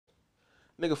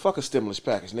Nigga, fuck a stimulus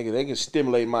package. Nigga, they can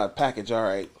stimulate my package, all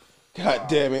right. God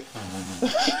damn it.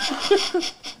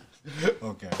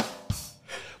 Okay.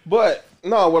 But,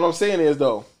 no, what I'm saying is,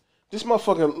 though, this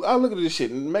motherfucker, I look at this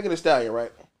shit, Megan Thee Stallion,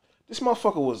 right? This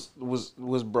motherfucker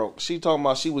was broke. She talking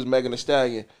about she was Megan Thee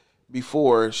Stallion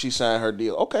before she signed her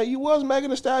deal. Okay, you was Megan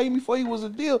Thee Stallion before you was a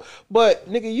deal, but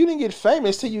nigga, you didn't get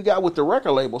famous till you got with the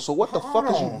record label. So what the fuck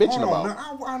is you bitching about?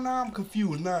 Now I'm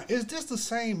confused. Now, is this the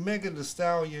same Megan Thee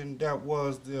Stallion that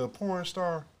was the porn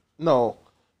star? No.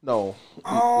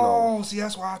 See,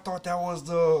 that's why I thought that was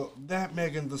that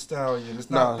Megan Thee Stallion.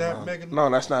 It's not Megan. No,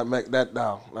 that's not not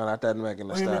that Megan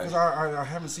Thee Stallion. Because I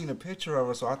haven't seen a picture of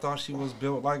her, so I thought she was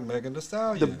built like Megan Thee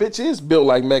Stallion. The bitch is built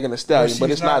like Megan Thee Stallion, but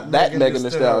it's not that Megan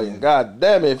Thee Stallion. God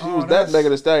damn it! If you was that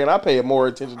Megan Thee Stallion, I pay more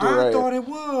attention to her. I thought it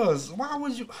was. Why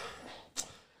would you?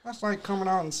 That's like coming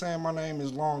out and saying my name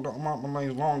is my name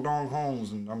is Long Dong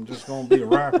Holmes, and I'm just gonna be a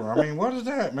rapper. I mean, what is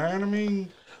that, man? I mean.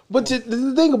 But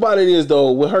the thing about it is,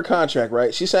 though, with her contract,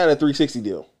 right? She signed a 360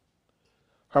 deal.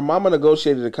 Her mama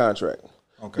negotiated a contract.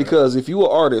 Okay. Because if you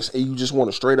an artist and you just want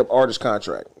a straight up artist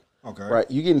contract, okay, right?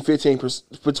 You getting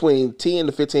 15% between 10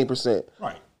 to 15%,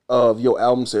 right, of your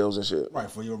album sales and shit,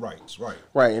 right, for your rights, right,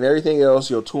 right, and everything else,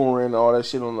 your touring, all that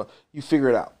shit you figure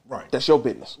it out, right? That's your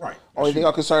business, right? Only thing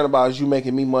I'm concerned about is you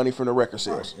making me money from the record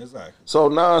sales, right, exactly. So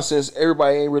now, since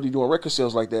everybody ain't really doing record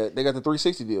sales like that, they got the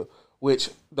 360 deal.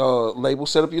 Which the label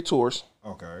set up your tours.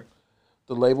 Okay.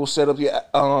 The label set up your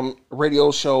radio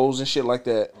shows and shit like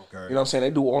that. Okay. You know what I'm saying? They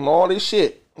do on all this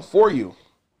shit for you.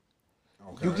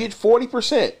 Okay. You get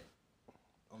 40%.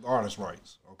 Of the artist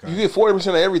rights. Okay. You get 40%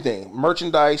 of everything.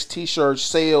 Merchandise, t-shirts,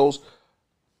 sales,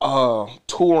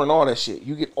 tour and all that shit.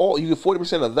 You get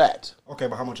 40% of that. Okay,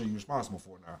 but how much are you responsible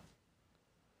for now?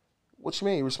 What you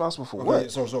mean? You're responsible for what?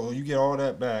 what? So you get all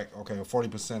that back. Okay,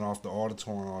 40% off all the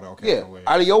tour and all that. Okay. Yeah,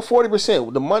 out of your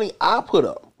 40%, the money I put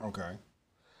up. Okay.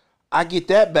 I get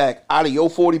that back out of your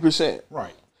 40%.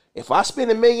 Right. If I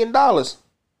spend $1 million, I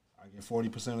get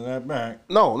 40% of that back.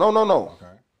 No. Okay.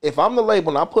 If I'm the label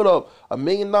and I put up $1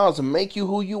 million to make you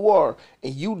who you are,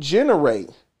 and you generate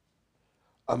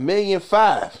 $1.5 million,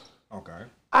 okay,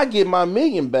 I get my $1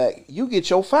 million back. You get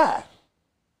your $5 million.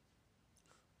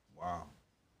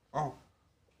 Oh.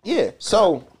 Yeah,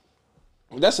 so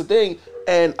that's the thing.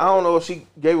 And I don't know if she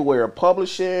gave away her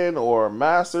publishing or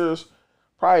masters.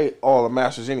 Probably all the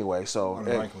masters anyway. So more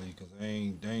than likely, because they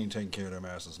ain't taking care of their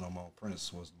masters no more.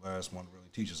 Prince was the last one to really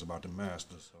teach us about the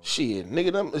masters. So. Shit,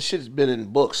 nigga, them shit's been in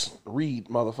books. Read,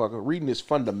 motherfucker. Reading is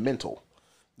fundamental.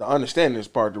 The understanding is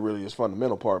part that really is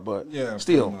fundamental part, but yeah,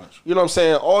 still, you know what I'm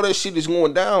saying? All that shit is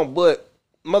going down, but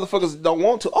motherfuckers don't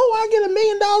want to. Oh, I get $1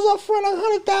 million up front,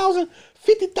 100,000,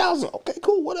 50,000. Okay,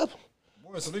 cool, whatever.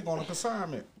 Boy, so they going on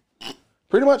consignment.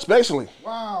 Pretty much, basically.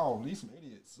 Wow, these some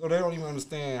idiots. So they don't even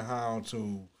understand how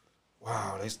to.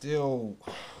 Wow, they still,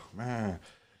 man.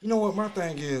 You know what? My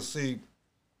thing is, see,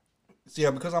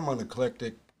 because I'm an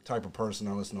eclectic type of person,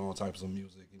 I listen to all types of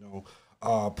music. You know,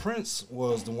 Prince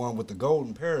was the one with the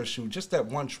golden parachute. Just that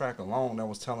one track alone, that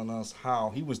was telling us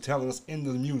how he was telling us in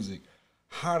the music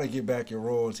how to get back your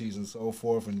royalties and so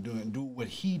forth, and do what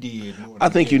he did. I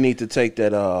think you need to take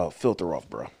that filter off,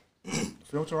 bro.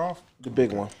 Filter off? The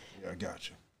big one. Yeah, I got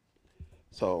you.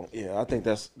 So yeah, I think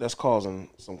that's causing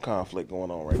some conflict going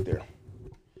on right there.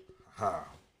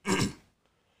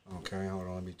 Okay, hold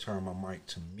on. Let me turn my mic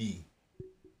to me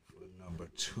for number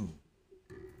 2.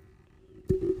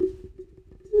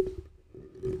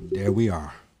 There we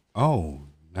are. Oh,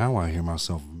 now I hear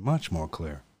myself much more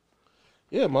clear.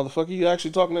 Yeah, motherfucker, you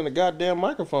actually talking in the goddamn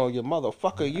microphone, you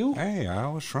motherfucker, you. Hey, I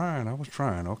was trying.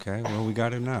 Okay, well, we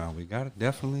got it now. We got it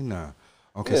definitely now.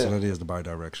 Okay, yeah. So that is the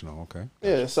bi-directional, okay.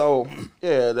 Yeah, so,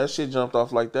 yeah, that shit jumped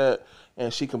off like that,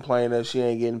 and she complained that she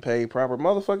ain't getting paid proper.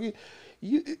 Motherfucker,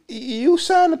 you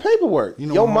signed the paperwork. You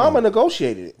know your mama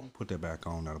negotiated it. Put that back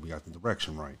on now that we got the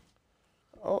direction right.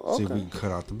 Oh, okay. See if we can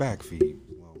cut out the back feed.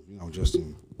 Well, you know, just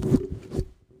in...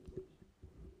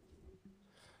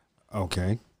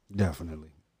 Okay, definitely.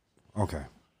 Okay.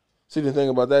 See, the thing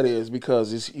about that is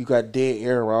because you got dead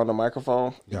air around the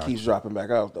microphone, it keeps dropping back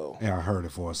out, though. Yeah, I heard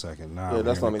it for a second. Now yeah,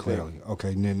 that's the only thing.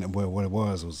 Okay, and then what it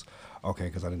was okay,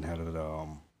 because I didn't have the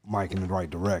mic in the right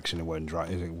direction. It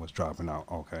was dropping out.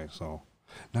 Okay, so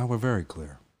now we're very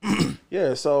clear.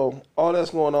 Yeah, so all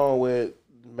that's going on with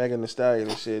Megan Thee Stallion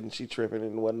and shit, and she tripping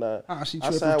and whatnot. She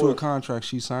tripping to a contract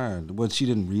she signed. But she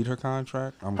didn't read her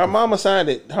contract? Her mama signed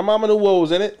it. Her mama knew what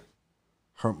was in it.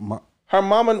 Her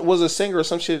mama was a singer or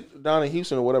some shit down in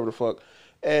Houston or whatever the fuck.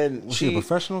 And was she a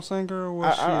professional singer or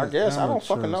was she I guess. I don't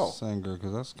fucking know. Singer,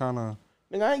 because that's kind of...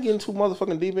 Nigga, I ain't getting too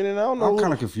motherfucking deep in it. I don't know. I'm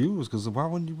kind of confused because why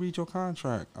wouldn't you read your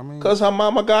contract? I mean... Because her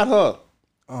mama got her.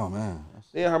 Oh man.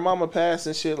 Yeah, her mama passed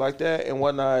and shit like that and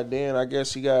whatnot. Then I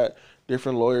guess she got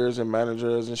different lawyers and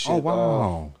managers and shit. Oh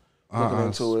wow. Looking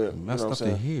into it. Messed up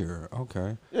to hear.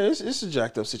 Okay. Yeah, it's a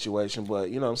jacked up situation, but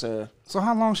you know what I'm saying. So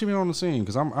how long she been on the scene?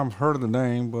 Because I've heard of the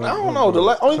name, but I don't know.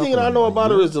 The only thing that I know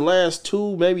about her is the last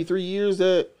 2, maybe 3 years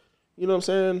that you know what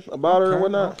I'm saying about her and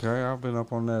whatnot. Okay, I've been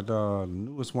up on that. The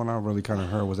newest one I really kind of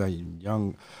heard was that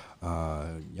young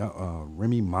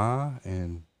Remy Ma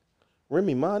and.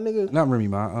 Remy Ma, nigga? Not Remy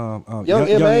Ma. Young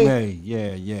M.A.?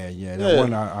 Yeah. That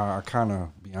one, I kind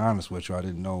of, be honest with you, I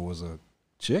didn't know was a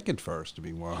chick at first, to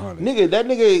be 100. Nigga, that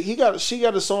nigga, she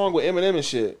got a song with Eminem and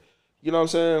shit. You know what I'm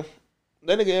saying?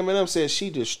 That nigga Eminem said she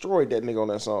destroyed that nigga on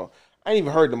that song. I ain't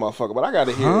even heard the motherfucker, but I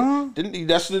gotta hear it.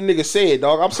 That's what the nigga said,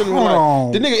 dog. I'm sitting here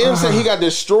like, the nigga M said he got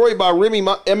destroyed by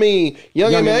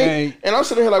Young M.A. And I'm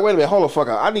sitting here like, wait a minute, hold the fuck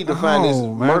out. I need to find this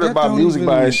Murdered by Music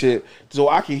by and shit so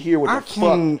I can hear what the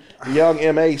fuck Young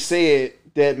M.A. said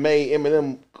that made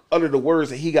Eminem utter the words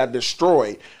that he got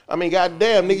destroyed. I mean,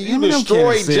 goddamn, nigga, you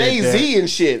destroyed Jay-Z and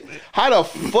shit. How the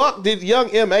fuck did Young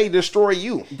M.A. destroy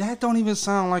you? That don't even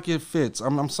sound like it fits.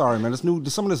 I'm sorry, man.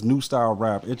 Some of this new style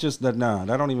rap, it just that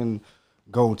don't even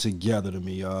go together to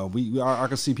me. I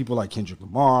can see people like Kendrick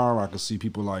Lamar. I can see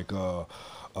people like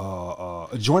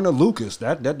Joyner Lucas.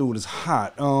 That dude is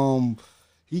hot.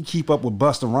 He keep up with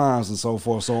Busta Rhymes and so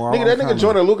forth. So nigga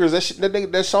Joyner Lucas,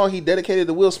 that song he dedicated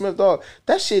to Will Smith, dog.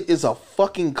 That shit is a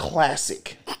fucking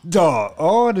classic, dog.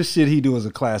 All the shit he do is a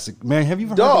classic, man. Have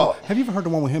you ever heard the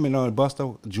one with him and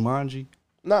Busta, Jumanji?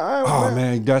 Nah,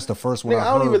 man, that's the first one. Nigga,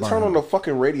 I don't even turn on the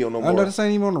fucking radio no more. This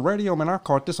ain't even on the radio, man. I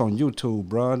caught this on YouTube,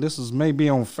 bro. This is maybe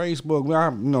on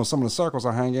Facebook. Some of the circles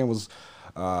I hang in was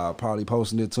probably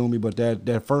posting it to me, but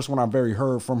that first one I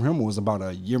heard from him was about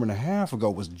a year and a half ago.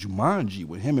 Was Jumanji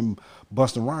with him and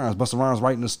Busta Rhymes. Busta Rhymes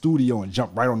right in the studio and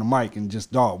jumped right on the mic and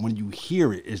just dog. When you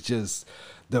hear it, it's just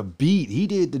the beat. He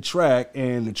did the track,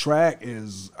 and the track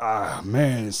is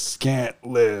it's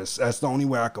scantless. That's the only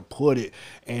way I could put it.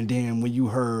 And then when you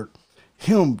heard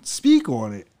him speak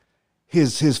on it,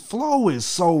 his flow is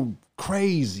so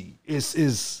crazy. It's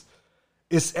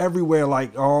everywhere,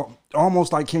 like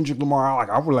almost like Kendrick Lamar.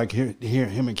 I would like to hear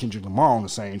him and Kendrick Lamar on the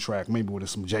same track, maybe with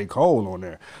some J. Cole on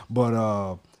there. But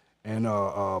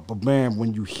man,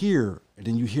 when you hear, and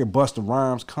then you hear Busta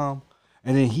Rhymes come,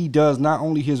 and then he does not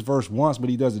only his verse once, but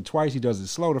he does it twice. He does it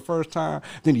slow the first time,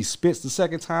 then he spits the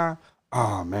second time.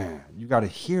 Oh man, you got to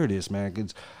hear this, man.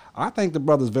 'Cause I think the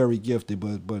brother's very gifted,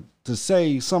 but to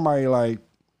say somebody like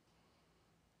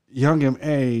Young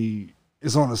M.A.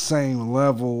 is on the same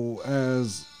level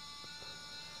as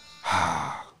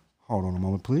hold on a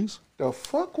moment, please. The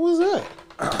fuck was that?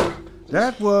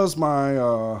 That was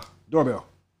my doorbell.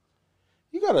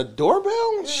 You got a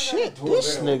doorbell? Shit,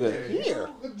 this nigga here.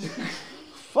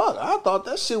 Fuck, I thought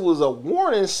that shit was a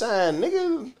warning sign,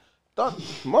 nigga. Thought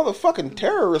motherfucking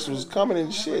terrorists was coming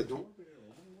and shit.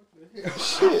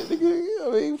 Shit, nigga. I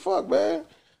mean, fuck, man.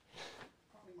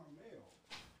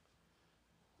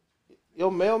 Your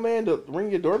mailman to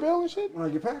ring your doorbell and shit?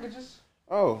 Want to get packages?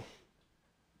 Oh.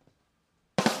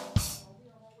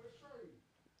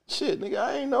 Shit, nigga,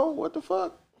 I ain't know. What the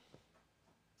fuck?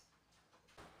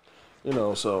 You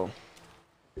know, so.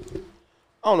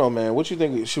 I don't know, man. What you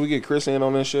think? Should we get Chris in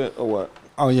on this shit or what?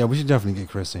 Oh yeah, we should definitely get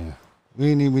Chris in.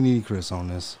 We need Chris on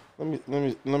this. Let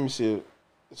me see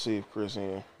if Chris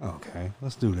in. Okay,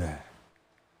 let's do that.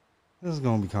 This is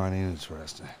gonna be kind of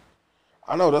interesting.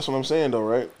 I know, that's what I'm saying though,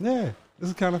 right? Yeah, this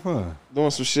is kind of fun. Doing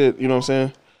some shit, you know what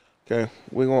I'm saying? Okay,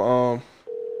 we're gonna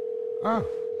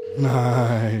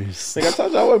nice. Like I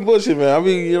told you, I wasn't bullshit, man. I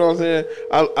mean, you know what I'm saying?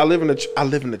 I live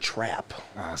in the trap.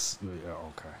 Yeah,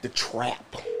 okay. The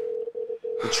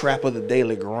trap of the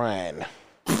daily grind.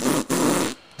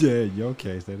 Yeah, in your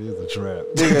case, that is a trap.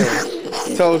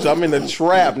 Nigga, told you I'm in the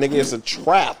trap, nigga. It's a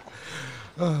trap.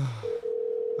 I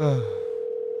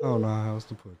don't know how else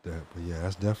to put that, but yeah,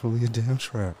 that's definitely a damn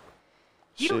trap.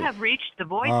 You have reached the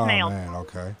voicemail. Oh man,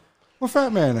 okay. Where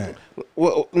Fat Man at?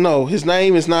 Well, no, his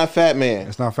name is not Fat Man.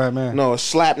 It's not Fat Man? No, it's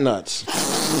Slap Nuts.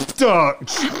 Dog.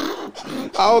 I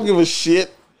don't give a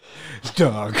shit.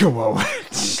 Dog, come on.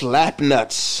 Slap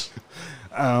Nuts.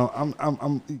 I'm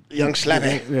Young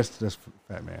Slappy. That's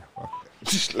Fat Man.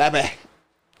 Slappy.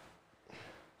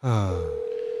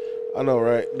 I know,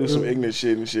 right? Do some ignorant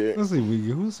shit and shit. Let's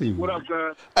see. What up,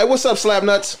 guys? Hey, what's up, Slap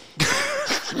Nuts?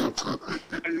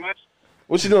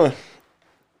 What you doing?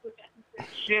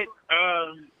 Shit,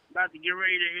 about to get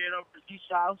ready to head up to Keith's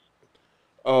house.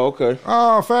 Oh, okay.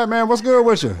 Oh, Fat Man, what's good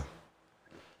with you?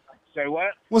 Say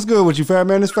what? What's good with you, Fat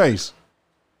Man? His face.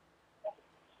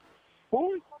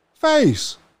 Who?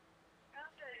 Face.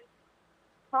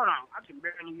 Hold on, I can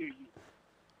barely hear you.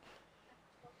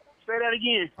 Say that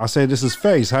again. I said this is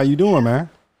Face. How you doing, man?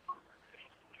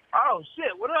 Oh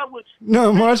shit! What up with you?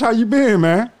 Not much. How you been,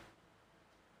 man?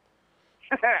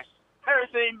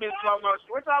 Everything been so much.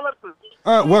 What y'all up to?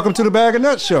 Welcome to the Bag of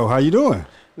Nuts show. How you doing?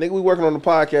 Nigga, we working on the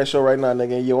podcast show right now,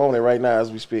 nigga, and you on it right now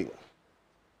as we speak.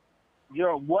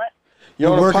 You're what?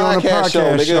 You're on the podcast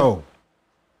show, nigga. Oh,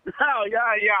 yeah.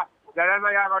 That's how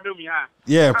y'all gonna do me, huh?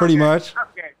 Yeah, pretty much.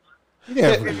 Okay.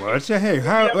 Yeah, pretty much. Hey,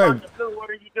 how? What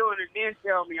are you doing? And then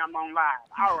tell me I'm on live.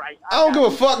 All right. I don't give a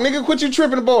fuck, nigga. Quit you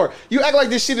tripping the board. You act like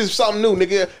this shit is something new,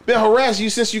 nigga. Been harassing you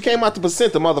since you came out the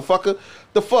placenta, motherfucker.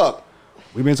 The fuck?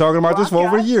 We've been talking about this for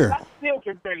over a year. I still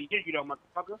can barely hear you, though,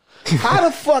 motherfucker. How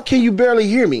the fuck can you barely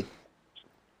hear me?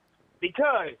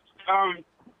 Because I'm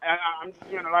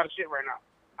doing a lot of shit right now.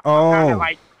 Oh.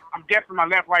 I'm deaf in my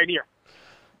right ear.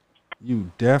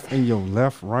 You deaf in your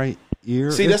right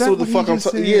ear? See, that's what the fuck I'm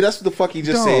talking. Yeah, that's what the fuck he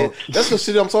just said. That's the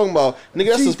shit I'm talking about, nigga.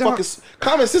 That's the fucking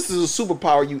common sense is a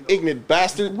superpower. You ignorant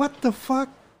bastard. What the fuck?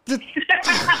 Being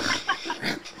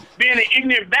an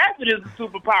ignorant bastard is a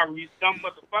superpower, you dumb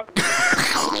motherfucker.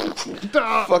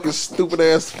 Fucking stupid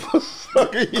ass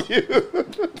motherfucker, you.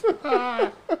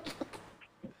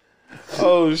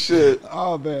 Oh shit.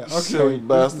 Oh man. Okay. Silly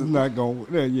bastard. This is not going.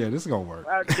 Yeah, this is gonna work.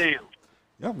 God damn.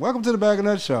 Yep. Welcome to the Bag of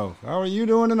Nuts show. How are you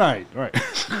doing tonight? All right.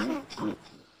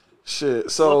 Shit.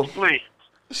 So.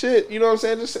 Shit. You know what I'm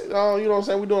saying? Just you know what I'm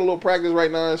saying? We're doing a little practice right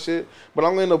now and shit. But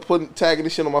I'm gonna end up tagging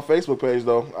this shit on my Facebook page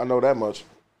though. I know that much.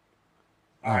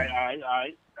 All right.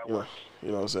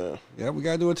 You know what I'm saying? Yeah, we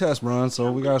gotta do a test run,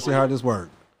 so we gotta see how this works.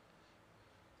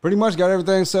 Pretty much got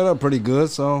everything set up pretty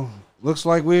good, so looks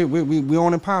like we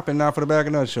on and popping now for the Bag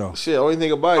of Nuts show. Shit, only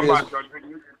thing about it is. I'm about to go drink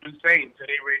Dusain until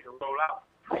they ready to roll out.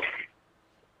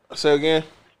 Say again?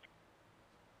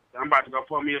 I'm about to go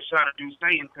pour me a shot of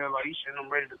Dusain until I'm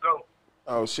ready to go.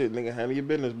 Oh shit, nigga, handle your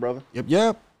business, brother.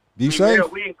 Yep. Be safe.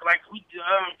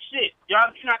 Shit. Y'all,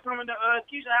 you not coming to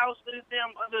Keisha house for this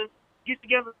damn other get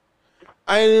together?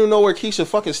 I didn't even know where Keisha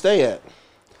fucking stay at.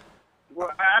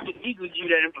 Well, I could easily give you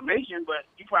that information, but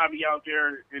you probably out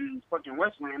there in fucking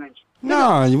Westland, ain't you?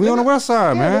 Nah, we on the west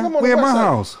side, man. We at my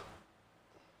house.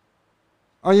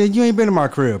 Oh yeah, you ain't been in my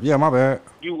crib. Yeah, my bad.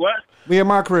 You what? We at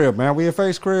my crib, man. We at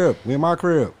Face crib. We at my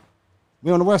crib.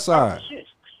 We on the west side. Oh, shit.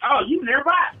 Oh, you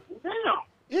nearby. Damn.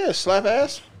 Yeah, slap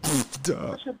ass.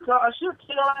 Duh. I should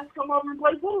come over and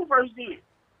play pool first then.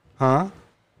 Huh?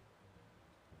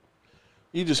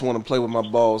 You just want to play with my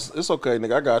balls. It's okay,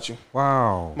 nigga. I got you.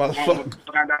 Wow. Motherfucker.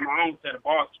 I got my own set of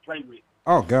balls to play with.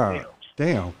 Oh, God.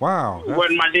 Damn. Wow. It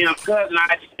wasn't my damn cousin.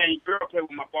 I just can't girl play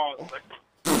with my balls.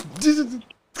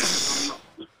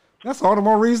 That's all the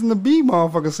more reason to be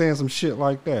motherfucker saying some shit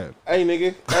like that. Hey,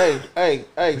 nigga. Hey,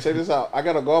 check this out. I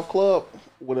got a golf club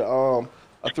with a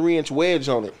 3-inch wedge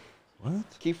on it. What?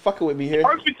 Keep fucking with me here.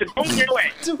 Perfect to go your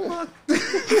way.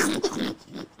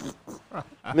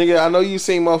 Nigga, I know you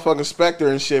seen motherfucking Spectre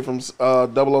and shit from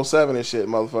 007 and shit,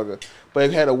 motherfucker. But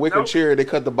it had a wicker chair. They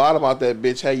cut the bottom out that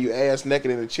bitch, had you ass naked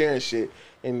in the chair and shit.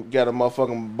 And got a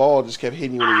motherfucking ball just kept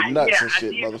hitting you in your nuts and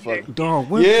shit, motherfucker. Dog,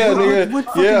 what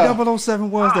fucking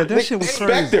 007 was that? That shit was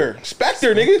crazy.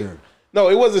 Spectre, nigga. No,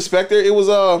 it wasn't Spectre. It was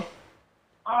Oh,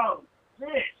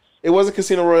 shit. It wasn't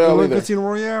Casino Royale either. Casino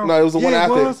Royale? No, it was the one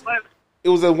after. It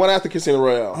was the one after Casino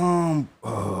Royale.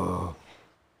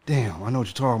 Damn, I know what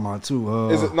you're talking about too.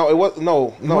 Is it? No, it was it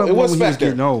was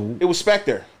Spectre. It was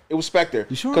Spectre. It was Spectre.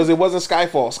 You sure? Because it wasn't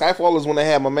Skyfall. Skyfall is when they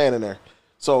had my man in there.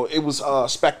 So it was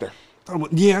Spectre.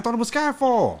 Yeah, I thought it was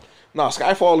Skyfall. No,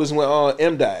 Skyfall is when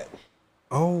M died.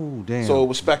 Oh, damn. So it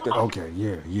was Spectre. Okay,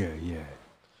 yeah.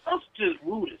 That's just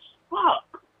rude as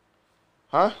fuck.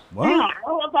 Huh? What? Damn, I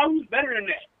thought he was better than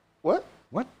that. What?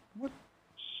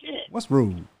 Shit. What's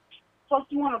rude? Fuck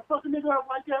you want to fuck a nigga up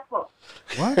like that for?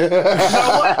 What? You know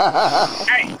what?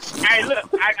 Hey, look,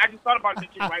 I just thought about this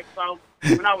shit, right? So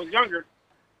when I was younger,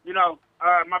 you know,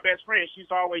 my best friend, she used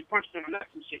to always punch me in the nuts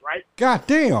and shit, right? God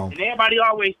damn. And everybody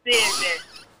always said that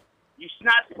you're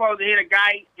not supposed to hit a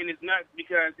guy in his nuts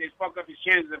because it fuck up his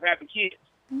chances of having kids.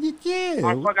 Yeah.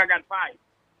 Fuck, I got 5.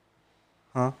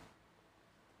 Huh?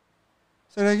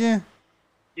 Say that again?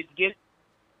 Did you get it?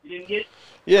 You didn't get it?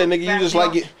 Yeah, nigga, you just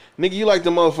like it. Nigga, you like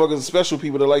the motherfuckers, special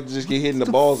people that like to just get hit in the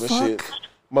balls and shit.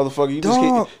 Motherfucker, you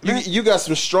Dog, just you got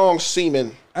some strong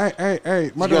semen.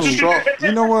 Hey, my dude.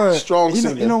 You know what? Strong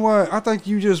semen. You know what? I think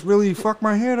you just really fucked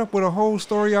my head up with a whole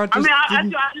story. I just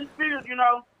figured, you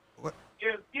know,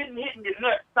 if getting hit in your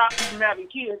nuts stops you from having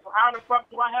kids, so how the fuck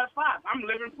do I have 5? I'm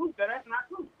living proof that that's not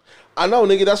true. I know,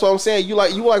 nigga. That's what I'm saying. You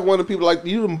like one of the people like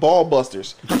you them ball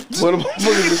busters. When the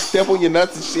motherfuckers just step on your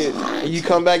nuts and shit, and you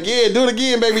come back, yeah, do it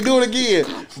again, baby, do it again.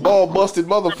 Ball busted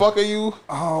motherfucker, you.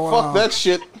 Oh, fuck that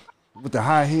shit. With the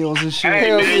high heels and shit. Hey,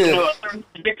 Hell man, yeah.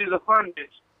 bitch is a fun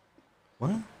bitch.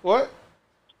 What? What?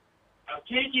 A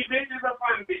kinky bitch is a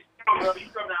fun bitch. Come on, brother, you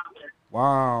come down there.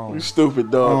 Wow. You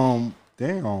stupid dog.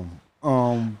 Damn.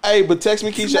 Hey, but text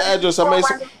me Keisha's address. I made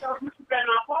some.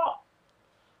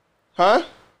 Huh?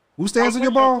 Who stands on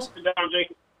your balls?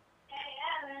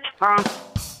 Huh?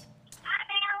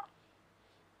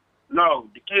 No,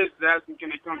 the kids asking can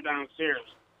they come downstairs.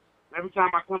 Every time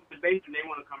I come to the basement, they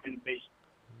want to come in the basement.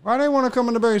 Why they want to come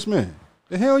in the basement?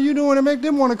 The hell you doing to make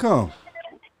them want to come?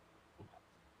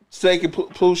 Say can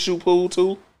pool shoot pool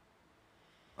too.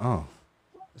 Oh,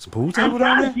 it's a pool table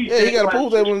down there? Yeah, he got a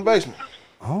pool table in the basement.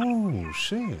 Oh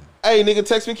shit. Hey, nigga,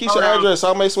 text me Keisha's address.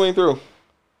 I may swing through.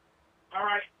 All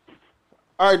right.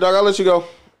 All right, dog. I'll let you go.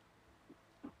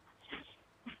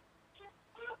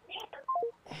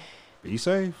 Be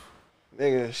safe.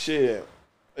 Nigga, shit.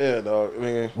 Yeah, dog.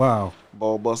 Nigga. Wow.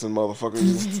 Ball busting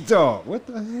motherfuckers. Dog, what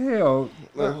the hell?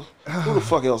 Who the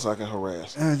fuck else I can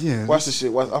harass? Yeah. Watch this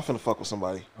shit. I'm finna fuck with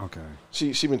somebody. Okay.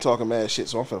 She been talking mad shit,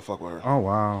 so I'm finna fuck with her. Oh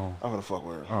wow. I'm finna fuck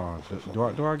with her. Oh,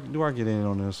 do I get in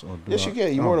on this or do Yes, you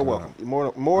can. You're more than welcome. You're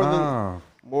more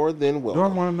than welcome. Do I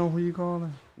want to know who you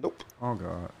calling? Nope. Oh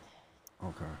God.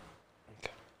 Okay.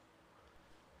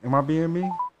 Am I being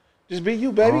me? Just be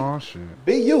you, baby. Oh shit.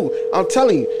 Be you. I'm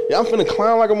telling you. I'm finna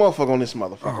clown like a motherfucker on this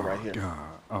motherfucker right here. God.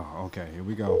 Oh, okay. Here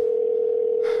we go.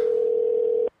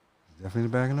 Definitely the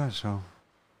Bag of Nuts show.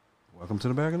 Welcome to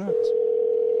the Bag of Nuts.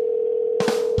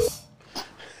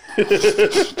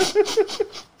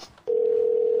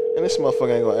 And this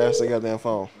motherfucker ain't gonna answer the goddamn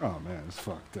phone. Oh man, it's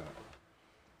fucked up.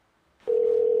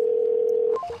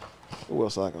 Who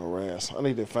else I can harass? I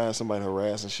need to find somebody to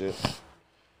harass and shit.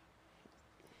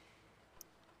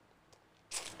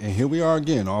 And here we are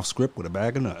again, off script with a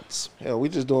bag of nuts. Hell, we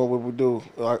just doing what we do,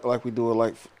 like we do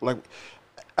it, like.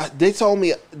 They told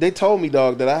me,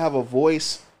 dog, that I have a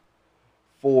voice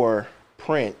for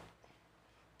print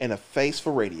and a face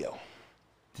for radio.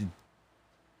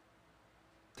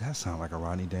 That sounds like a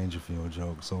Rodney Dangerfield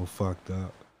joke. So fucked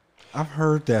up. I've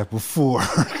heard that before.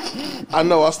 I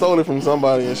know. I stole it from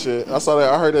somebody and shit. I saw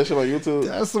that. I heard that shit on YouTube.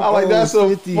 That's some that's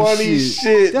some funny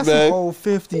shit, that's man. Some old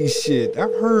 50s shit.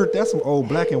 I've heard that's some old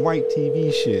black and white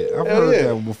TV shit. I've heard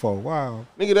that before. Wow.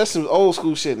 Nigga, that's some old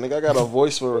school shit. Nigga, I got a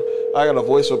voice for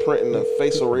print and a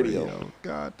face for radio.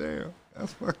 God damn.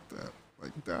 That's fucked up.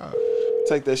 Like that.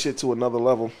 Take that shit to another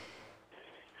level.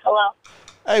 Hello.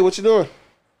 Hey, what you doing?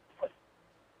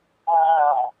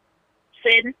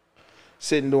 Sitting.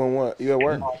 Sitting doing what? You at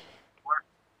work? No,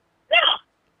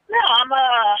 I'm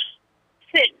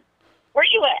sitting. Where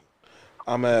you at?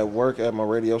 I'm at work at my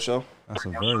radio show. That's a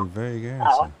very vague answer.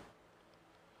 Oh.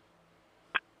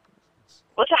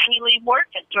 What time you leave work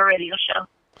at your radio show?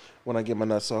 When I get my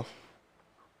nuts off.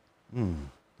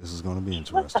 This is going to be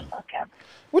interesting. Okay.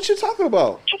 What you talking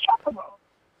about? What you talking about?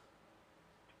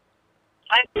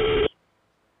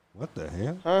 What the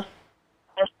hell? Huh?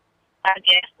 I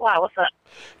guess. Why? What's up?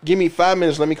 Give me 5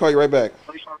 minutes. Let me call you right back.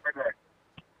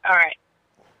 All right.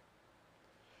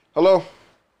 Hello?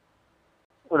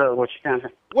 What up? What you doing?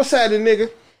 What's happening,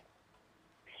 nigga?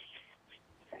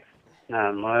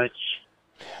 Not much.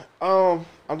 I'm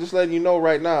just letting you know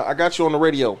right now. I got you on the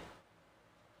radio.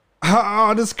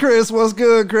 Oh, this Chris. What's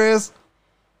good, Chris?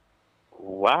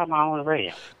 Why am I on the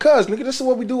radio? Cuz, nigga, this is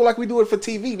what we do like we do it for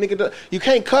TV. Nigga, you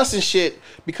can't cuss and shit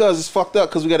because it's fucked up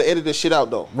because we got to edit this shit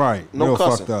out, though. Right. No real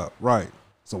cussing. fucked up. Right.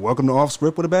 So welcome to Off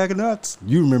Script with a Bag of Nuts.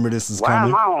 You remember this is Why coming.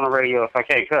 am I on the radio if I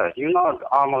can't cuss? You know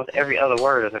almost every other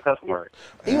word is a cuss word.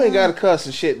 You ain't got to cuss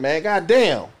and shit, man. God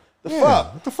damn. The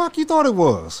fuck? What the fuck you thought it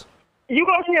was? You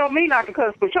gonna tell me not to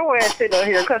cuss, but your ass sit up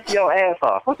here and cuss your ass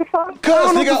off. What the fuck? Cuz,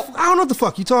 I nigga. don't know what the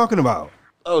fuck you talking about.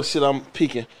 Oh, shit, I'm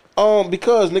peeking.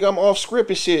 Because, nigga, I'm off script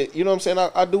and shit. You know what I'm saying?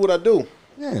 I do what I do.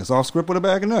 Yeah, it's Off Script with a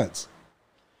Bag of Nuts.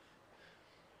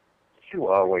 You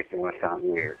always doing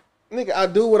something weird. Nigga, I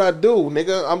do what I do,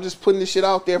 nigga. I'm just putting this shit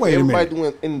out there for everybody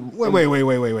doing.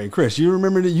 Wait, Chris. You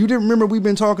remember that? You didn't remember we've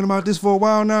been talking about this for a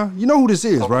while now? You know who this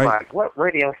is, right? Like, what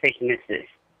radio station is this?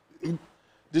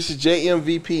 This is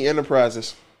JMVP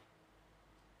Enterprises.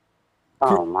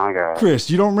 Oh, my God. Chris,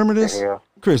 you don't remember this?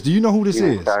 Chris, do you know who this you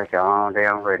is? Start your own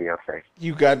damn radio station.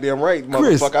 You goddamn right,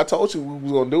 Chris. motherfucker. I told you we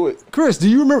was going to do it. Chris, do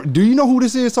you remember? Do you know who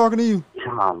this is talking to you?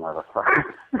 Oh, motherfucker.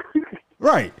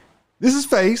 Right. This is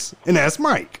Face, and that's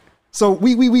Mike. So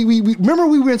we remember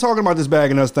we've been talking about this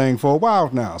Bag of Nuts thing for a while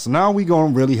now. So now we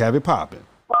gonna really have it popping.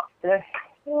 What the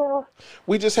hell?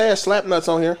 We just had Slap Nuts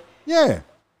on here. Yeah.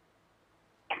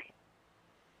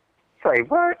 Say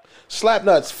what? Slap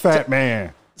Nuts. Fat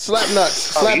man. Slap nuts.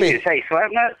 Slap you me. just say slap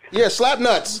nuts? Yeah, slap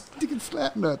nuts.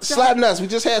 Slap nuts. Slap nuts. We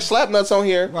just had slap nuts on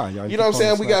here. Wow, you know what I'm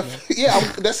saying? We got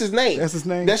that's his name. That's his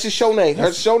name. That's his show name.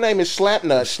 Her show name is Slap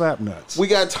Nuts. Slap nuts. We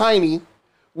got Tiny,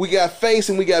 we got Face,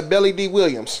 and we got Belly D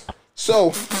Williams. So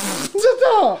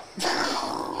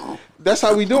that's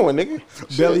how we doing,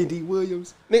 nigga. Belly D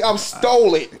Williams. Nigga, I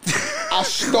stole it. I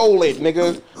stole it,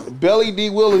 nigga. Belly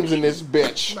D Williams in this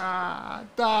bitch.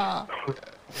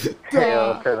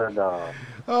 Hell to the dog.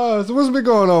 So what's been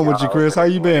going on with you, Chris? How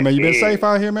you been, man? You been safe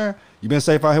out here, man? You been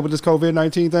safe out here with this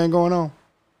COVID-19 thing going on?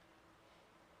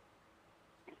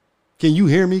 Can you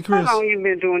hear me, Chris? How long you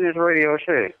been doing this radio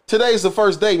shit? Today's the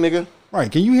first day, nigga.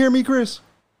 Right. Can you hear me, Chris?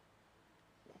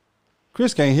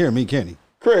 Chris can't hear me, can he?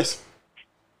 Chris.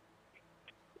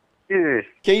 Yeah.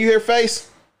 Can you hear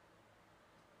Face?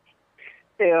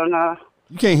 Hell no.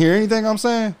 You can't hear anything I'm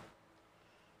saying?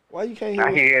 Why you can't hear I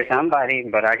can hear somebody,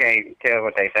 but I can't tell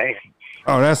what they say.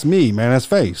 Oh, that's me, man. That's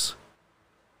Face.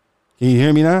 Can you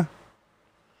hear me now?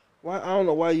 Why? I don't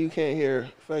know why you can't hear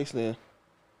Face then.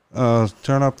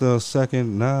 Turn up the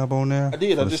second knob on there. I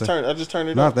did. I just turned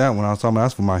it Not up. that one. I was talking about.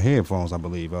 That's for my headphones, I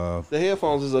believe. The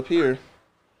headphones is up here.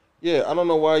 Yeah, I don't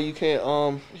know why you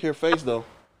can't hear Face though.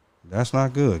 That's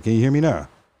not good. Can you hear me now?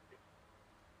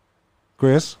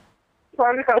 Chris?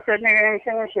 Well, because that nigga ain't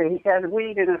saying shit. He has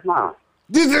weed in his mouth.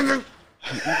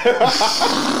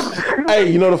 Hey,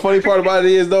 you know the funny part about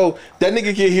it is though, that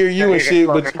nigga can hear you and shit,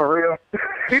 but for real.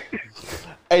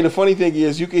 hey, the funny thing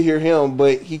is you can hear him,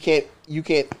 but he can't. You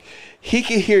can't. He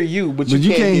can hear you, but you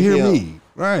can't hear him. me.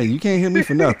 Right? You can't hear me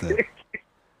for nothing.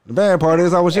 The bad part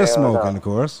is I was just smoking, of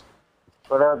course.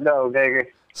 What up, though, nigga?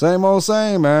 Same old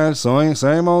same, man.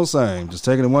 Same old same. Just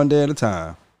taking it one day at a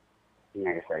time.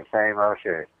 Nigga say same old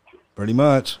shit. Pretty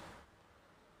much.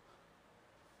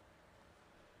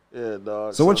 Yeah,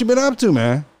 dog. So what you been up to,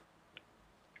 man?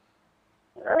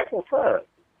 That's what's up.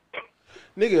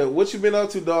 Nigga, what you been up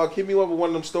to, dog? Hit me up with one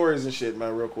of them stories and shit,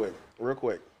 man, real quick.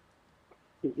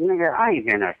 Nigga, I ain't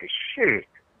been up to shit.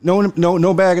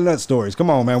 No bag of nut stories. Come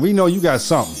on, man. We know you got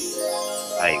something.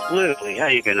 Like, literally, I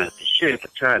ain't been up to shit for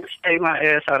trying to stay my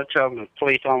ass out of trouble and the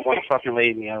police don't want to fucking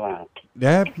leave me alone.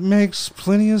 That makes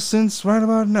plenty of sense right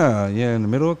about now. Yeah, in the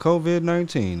middle of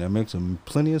COVID-19. That makes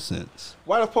plenty of sense.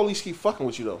 Why the police keep fucking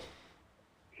with you, though?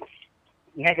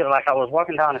 Nigga, like I was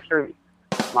walking down the street.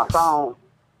 My phone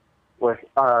was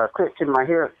clipped to my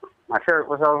hip. My shirt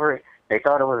was over it. They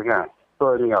thought it was a gun.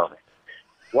 Pulled me over.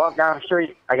 Walked down the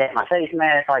street. I got my face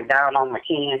mask like down on my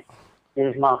chin.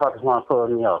 These motherfuckers want to pull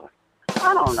me over.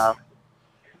 I don't know.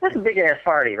 That's a big ass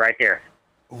party right there.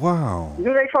 Wow.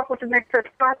 Do they fuck with the next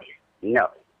party? No.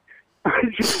 I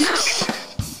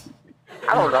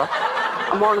don't know.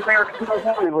 I'm on America's Most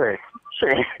Wanted list.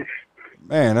 Shit.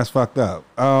 Man, that's fucked up.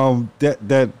 Damn.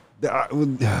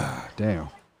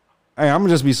 Hey, I'm gonna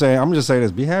just say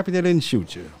this. Be happy they didn't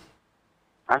shoot you.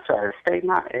 I try to stay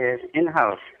my ass in the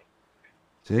house.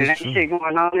 And that shit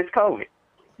going on is COVID.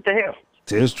 What the hell?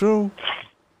 It's true.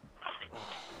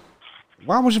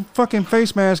 Why was your fucking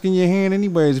face mask in your hand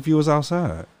anyways if you was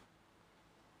outside?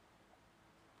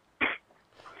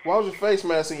 Why was your face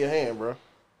mask in your hand, bro?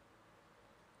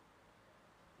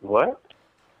 What?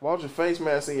 Why was your face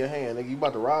mask in your hand? Nigga, you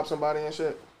about to rob somebody and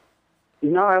shit?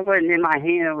 No, it wasn't in my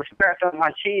hand. It was strapped on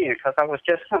my chin because I was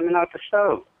just coming out the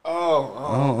stove.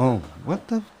 Oh. What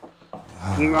the?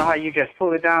 You know how you just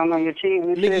pull it down on your chin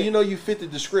and Nigga, shit? you know you fit the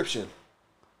description.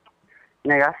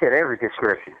 Nigga, I fit every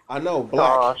description. I know, black.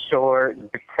 Tall, short,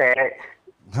 fat.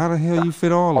 How the hell you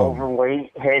fit all of them?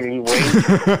 Overweight, heavyweight,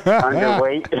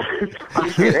 underweight. I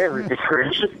fit every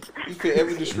description. You fit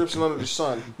every description under the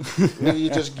sun. Nigga,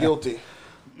 you're just guilty.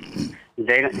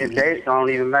 They don't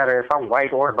even matter if I'm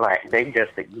white or black. They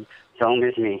just don't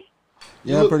miss me.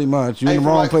 Yeah, pretty much. You're in the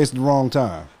wrong place at the wrong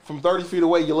time. From 30 feet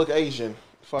away, you look Asian.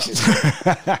 Fuck it.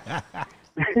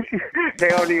 They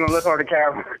don't even look on the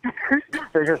camera.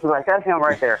 They're just like, that's him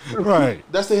right there. Right.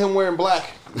 That's the him wearing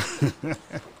black.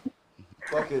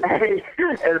 Fuck it. Hey,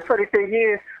 and the funny thing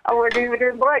is, I wasn't even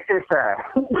in black this time.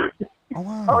 Oh,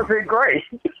 wow. I was in gray.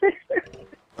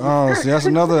 Oh, see, that's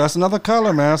another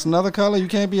color, man. That's another color you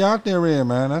can't be out there in,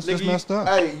 man. That's just messed up.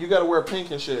 Hey, you gotta wear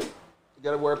pink and shit. You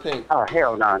gotta wear pink. Oh,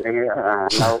 hell no, nigga.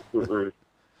 No. Mm-mm.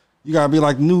 You gotta be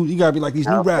like these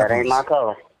new rappers. That ain't my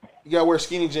color. You gotta wear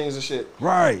skinny jeans and shit.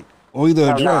 Right. Or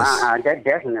either a dress. That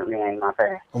definitely ain't my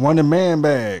thing. Or one of the man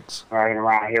bags. Riding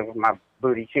around here with my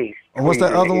booty cheeks. And what's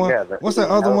that other one? What's that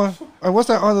other one? What's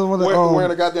that other one?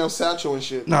 Wearing a goddamn satchel and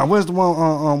shit. Nah, where's the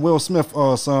one Will Smith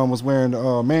son was wearing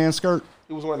the man skirt?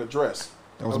 He was wearing a dress.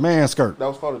 That was a man skirt. That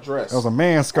was called a dress. That was a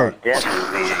man skirt. That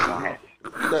definitely ain't gonna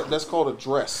happen. That's called a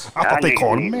dress. I thought they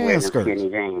called it a man skirt. Skinny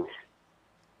jeans.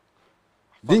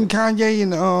 Didn't Kanye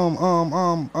and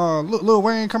Lil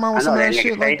Wayne come out with some of that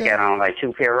shit like that? Got on like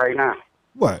 2 pair right now.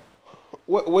 What?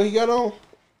 What he got on?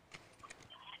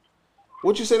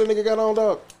 What you say the nigga got on,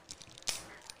 dog?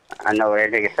 I know that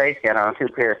nigga Face got on 2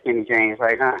 pair of skinny jeans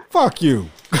right now. Fuck you.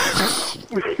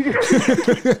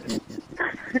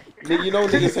 Nigga, you know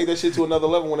niggas take that shit to another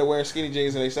level when they're wearing skinny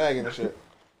jeans and they sagging and shit.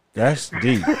 That's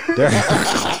deep.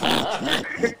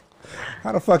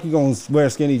 How the fuck you gonna wear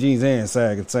skinny jeans and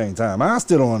sag at the same time? I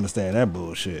still don't understand that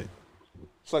bullshit.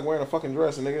 It's like wearing a fucking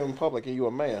dress and nigga in public and you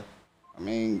a man. I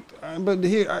mean, but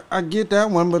here I get that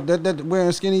one, but that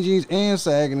wearing skinny jeans and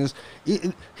sagging is.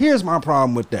 Here's my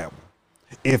problem with that one.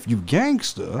 If you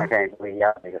gangster, I can't believe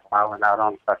y'all niggas falling out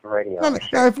on the fucking radio.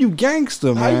 Now, if you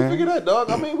gangster, man, how you figure that,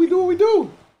 dog? I mean, we do what we do.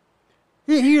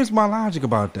 Here's my logic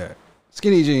about that: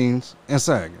 skinny jeans and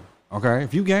sagging. Okay,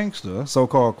 if you gangster,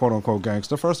 so-called quote-unquote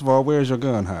gangster, first of all, where's your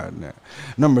gun hiding at?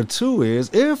 Number 2 is,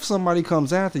 if somebody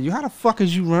comes after you, how the fuck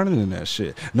is you running in that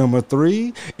shit? Number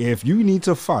 3, if you need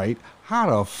to fight, how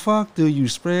the fuck do you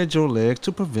spread your legs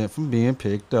to prevent from being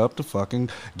picked up to fucking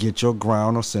get your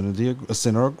ground or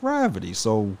center of gravity?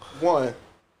 So 1,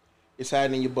 it's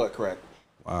hiding in your butt crack.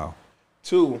 Wow.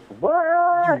 2,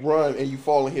 what? You run and you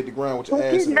fall and hit the ground with your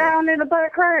ass. Getting down in the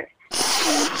butt crack.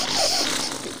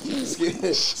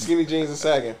 Skinny jeans and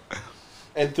sagging.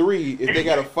 And 3, if they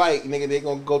got to fight, nigga, they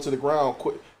gonna go to the ground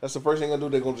quick. That's the first thing they're gonna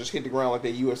do. They're gonna just hit the ground like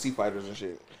they UFC fighters and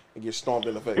shit and get stomped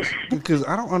in the face. Because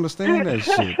I don't understand that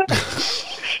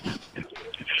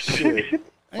shit.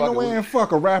 Ain't no way in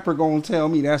fuck a rapper gonna tell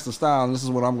me that's the style and this is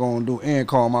what I'm gonna do and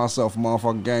call myself a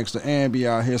motherfucking gangster and be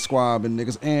out here squabbing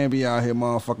niggas and be out here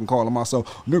motherfucking calling myself,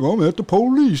 nigga, I'm at the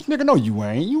police. Nigga, no you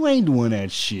ain't. You ain't doing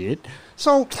that shit.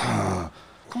 So,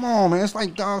 come on, man. It's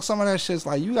like, dog, some of that shit's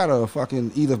like, you gotta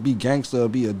fucking either be gangster or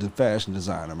be a fashion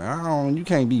designer, man. You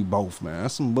can't be both, man.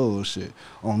 That's some bullshit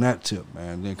on that tip,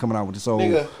 man. Then coming out with this old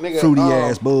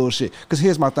fruity-ass bullshit. Because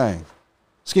here's my thing.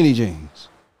 Skinny jeans.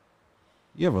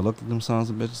 You ever looked at them sons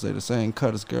of bitches? They the same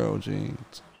cut as girl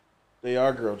jeans. They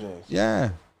are girl jeans.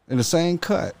 Yeah. In the same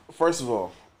cut. First of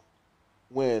all,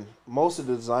 when most of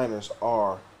the designers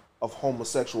are of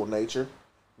homosexual nature,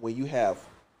 when you have,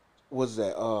 what's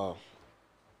that,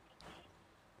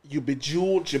 you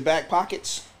bejeweled your back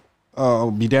pockets.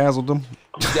 Bedazzled them.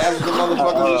 Bedazzled them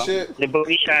motherfuckers and shit. The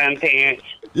booty shine pants.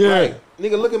 Yeah. Right.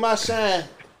 Nigga, look at my shine.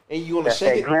 And you gonna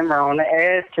shake it. Glimmer on the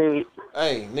ass too.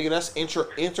 Hey, nigga, that's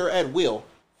enter at will.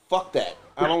 Fuck that.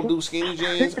 I don't do skinny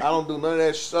jeans. I don't do none of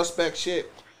that suspect shit.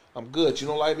 I'm good. You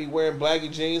don't like me wearing baggy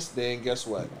jeans? Then guess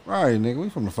what? Right, nigga. We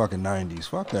from the fucking 90s.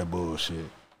 Fuck that bullshit.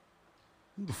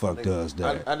 Who the fuck does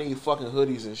that? I need fucking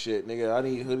hoodies and shit, nigga. I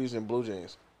need hoodies and blue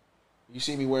jeans. You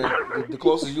see me wearing the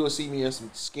closest you will see me in some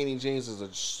skinny jeans is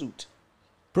a suit.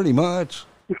 Pretty much.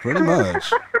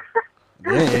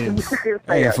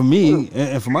 Hey, for me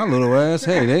and for my little ass,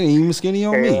 hey, they ain't even skinny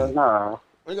on me. No.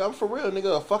 Nigga, I'm for real,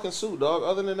 nigga. A fucking suit, dog.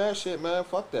 Other than that shit, man,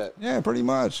 fuck that. Yeah, pretty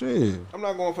much. Yeah. I'm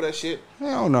not going for that shit.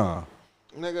 Hell no.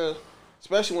 Nigga,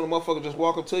 especially when a motherfucker just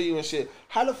walk up to you and shit.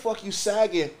 How the fuck you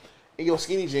sagging in your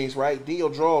skinny jeans, right? Then your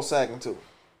drawers sagging too.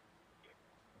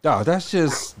 Dog, that's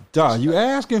just, you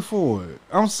asking for it.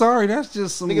 I'm sorry, that's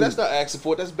just some... Nigga, that's not asking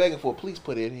for it. That's begging for it. Please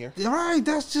put it in here. Right,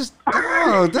 that's just,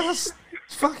 that's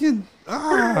fucking,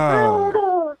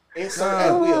 Insert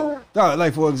at will. Dog,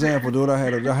 like, for example, dude, I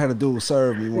had a dude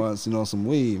serve me once, some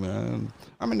weed, man.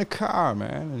 I'm in the car,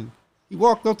 man, and he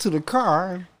walked up to the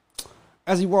car, and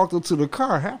as he walked up to the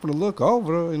car, I happened to look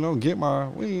over, get my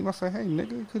weed, and I said, hey,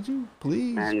 nigga, could you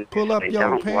please pull up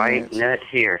your pants? White nut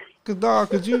here. Cause dog,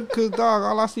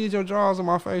 all I see is your jaws in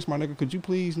my face, my nigga. Could you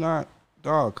please not,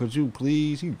 dog? Could you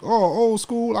please? Old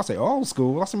school. I say old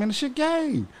school. I said, man, the shit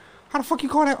gay. How the fuck you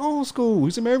call that old school?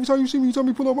 He said, man, every time you see me, you tell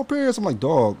me pull up my pants. I'm like,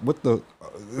 dog, what the?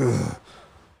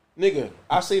 Nigga,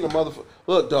 I seen a motherfucker.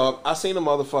 Look, dog, I seen a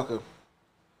motherfucker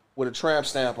with a tramp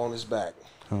stamp on his back.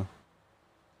 Huh?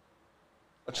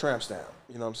 A tramp stamp.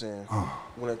 You know what I'm saying?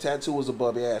 When a tattoo was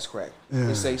above your ass crack,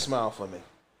 it say smile for me.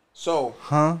 So.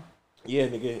 Huh? Yeah,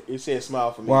 nigga, it said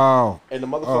smile for me. Wow. And the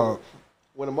motherfucker,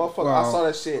 when the motherfucker, I saw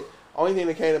that shit, only thing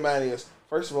that came to mind is,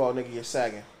 first of all, nigga, you're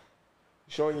sagging.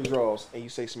 You're showing your drawers, and you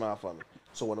say smile for me.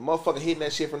 So when the motherfucker hitting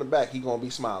that shit from the back, he gonna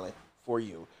be smiling for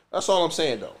you. That's all I'm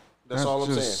saying, though. That's all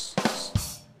I'm saying.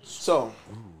 So,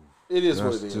 it is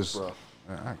what it is, bro.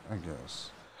 I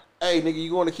guess. Hey, nigga, you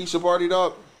going to Keisha party,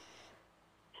 dog?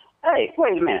 Hey,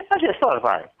 wait a minute. I just thought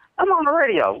about it. I'm on the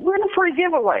radio. We're in a free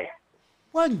giveaway.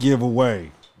 What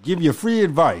giveaway? Give you free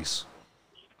advice.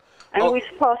 Ain't we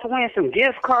supposed to win some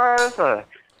gift cards or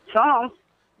something?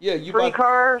 Yeah, you free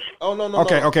cars. Oh no.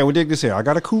 Okay, we'll dig this here. I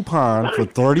got a coupon for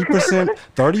 30%,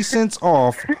 30 cents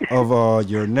off of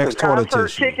your next toilet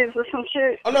tissue. Chickens or some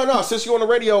shit. Oh no. Since you're on the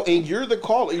radio and you're the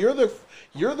caller, you're the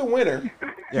winner.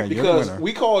 Yeah, because you're the winner.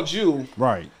 We called you.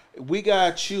 Right. We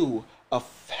got you a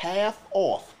half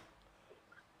off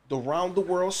the Round the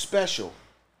World special.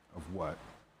 Of what?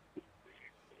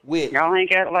 With y'all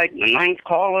ain't got like the 9th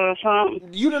caller or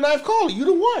something. You the 9th caller. You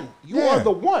the one. You are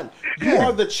the one. You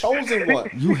are the chosen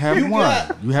one. You have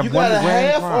one. You have got one a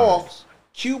half prize. off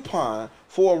coupon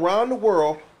for Around the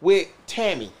World with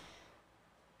Tammy.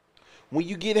 When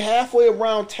you get halfway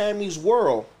around Tammy's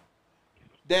world,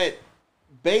 that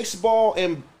baseballs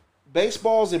and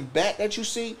bat that you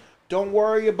see, don't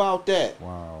worry about that.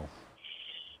 Wow.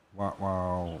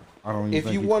 I don't even if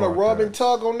think you want to rub and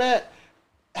tug on that,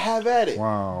 have at it.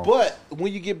 Wow. But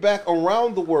when you get back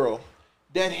around the world,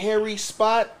 that hairy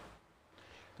spot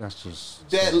that's just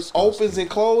that so opens and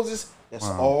closes, that's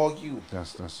all you.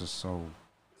 That's just so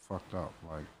fucked up.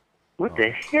 Like, what the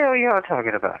hell y'all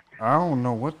talking about? I don't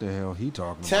know what the hell he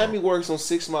talking Tammy about. works on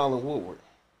 6 Mile and Woodward.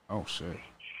 Oh shit.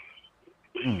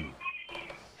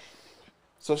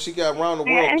 So she got around the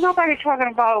world. Ain't nobody talking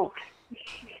about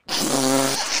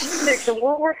 6 and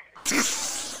Woodward.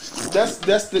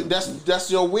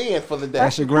 That's your win for the day.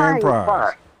 That's your grand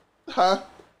prize. Huh?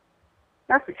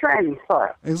 That's the training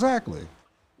spot. Exactly.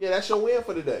 Yeah, that's your win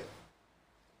for the day.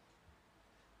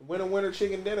 Winner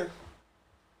chicken dinner.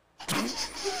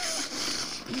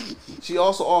 She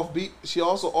also off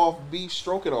beef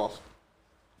stroking off.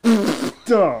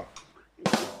 Duh.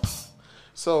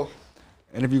 So.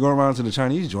 And if you go around to the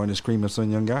Chinese joint, it's cream of some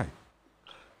young guy.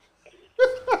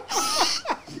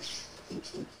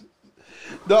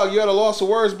 Dog, you had a loss of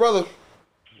words, brother.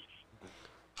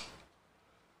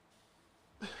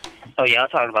 Oh, y'all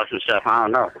talking about some stuff I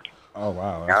don't know. Oh,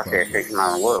 wow. Y'all said 6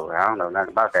 Mile and Woodward. I don't know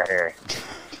nothing about that area.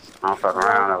 I don't fuck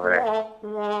around over there.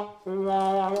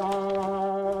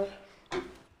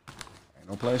 Ain't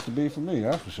no place to be for me,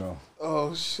 that's for sure.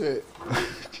 Oh, shit.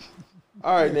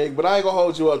 All right, Nick, but I ain't going to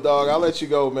hold you up, dog. I'll let you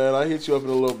go, man. I'll hit you up in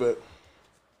a little bit.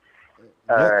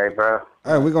 All right, bro.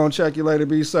 Hey, we're going to check you later.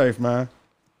 Be safe, man.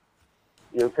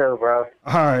 You too, bro.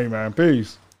 All right, man.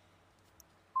 Peace.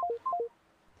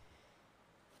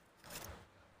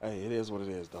 Hey, it is what it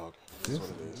is, dog. This is what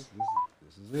it is.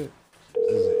 This is it.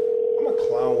 I'm a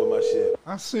clown with my shit.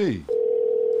 I see.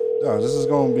 No, this is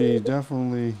going to be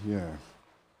definitely, yeah.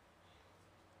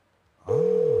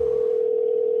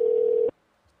 Oh.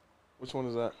 Which one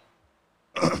is that?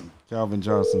 Calvin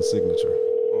Johnson's signature.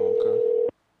 Oh, okay.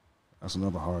 That's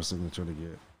another hard signature to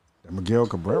get. And Miguel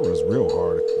Cabrera is real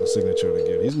hard a signature to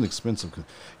get.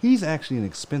 He's actually an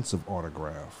expensive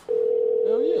autograph.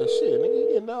 Hell yeah, shit. Nigga, you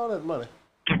getting all that money.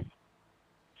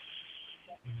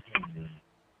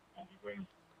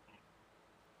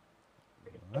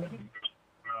 I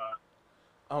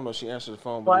don't know if she answered the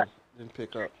phone, but didn't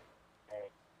pick up.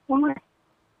 What?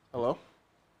 Hello?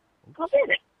 What is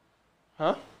it?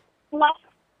 Huh? Hello?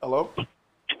 Hello? Don't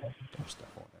step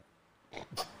on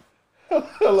that.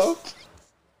 Hello?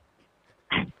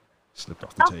 Slipped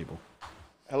off the table.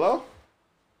 Hello?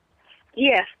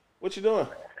 Yeah. What you doing?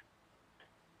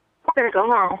 I'm gonna go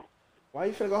home. Why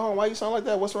you finna go home? Why you sound like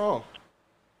that? What's wrong?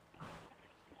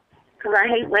 Because I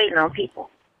hate waiting on people.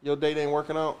 Your date ain't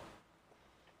working out?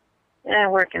 It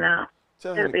ain't working out.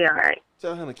 It'll be all right.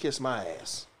 Tell him to kiss my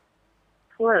ass.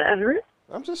 Whatever.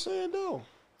 I'm just saying, though.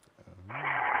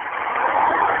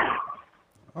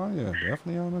 Oh, yeah,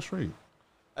 definitely on the street.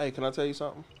 Hey, can I tell you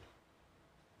something?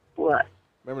 What?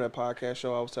 Remember that podcast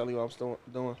show I was telling you I was doing?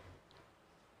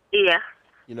 Yeah.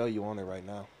 You know you on it right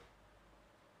now.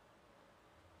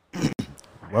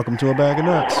 Welcome to a bag of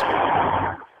nuts.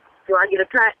 Do I get a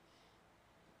cut?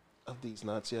 Of these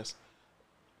nuts, yes.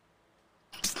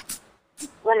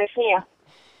 Let me see ya.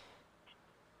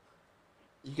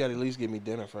 You gotta at least give me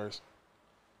dinner first.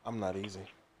 I'm not easy.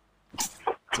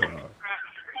 I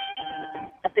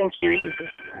think you're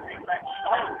easy.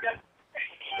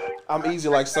 I'm easy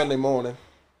like Sunday morning.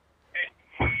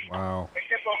 Wow.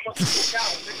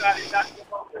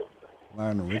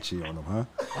 Lionel Richie on him, huh?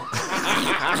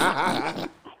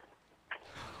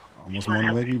 Almost want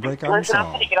to make me break out in Listen, I'm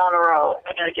song. gonna get on the road.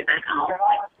 I gotta get back home.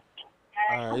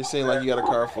 All right, it seems like you got a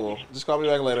car full. Just call me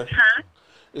back later. Huh?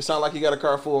 It sounds like you got a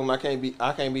car full, and I can't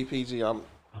be PG. I'm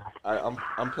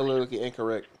politically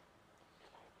incorrect.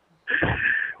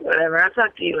 Whatever. I'll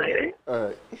talk to you later. All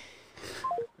right.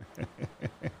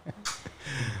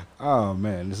 Oh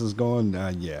man, this is going.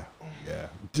 Yeah.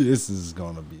 This is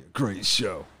gonna be a great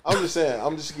show. I'm just saying.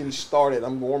 I'm just getting started.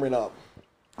 I'm warming up.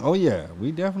 Oh yeah,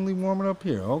 we definitely warming up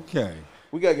here. Okay,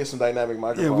 We gotta get some dynamic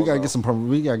microphones. Yeah, we gotta get some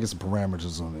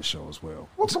parameters on this show as well.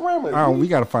 What parameters? Oh, we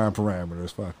gotta find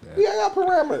parameters. Fuck that. We ain't got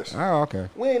parameters. Oh, okay.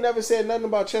 We ain't never said nothing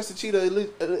about Chester Cheetah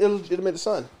illegitimate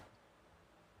son.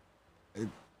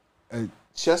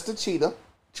 Chester Cheetah.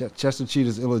 Chester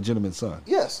Cheetah's illegitimate son.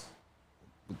 Yes.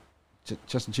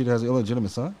 Chester Cheetah has an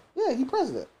illegitimate son? Yeah, he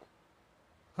president.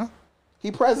 Huh?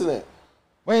 He president.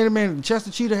 Wait a minute. Chester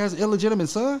Cheetah has an illegitimate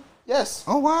son? Yes.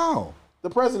 Oh, wow. The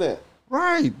president.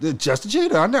 Right. Chester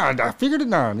Cheetah. I figured it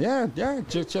now. Yeah.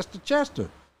 Chester.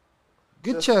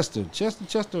 Good Chester.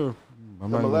 Chester.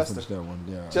 I'm not going to finish that one.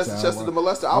 Yeah. Chester the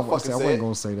molester. I'll fucking say it. I wasn't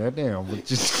going to say that. Damn. But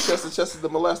Chester the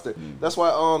molester. That's why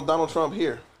Donald Trump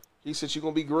here. He said, you're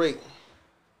going to be great.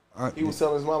 He was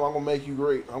telling his mom, I'm going to make you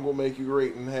great. I'm going to make you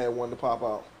great. And had one to pop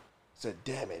out. Said,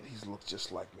 damn it. He looks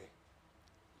just like me.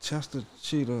 Chester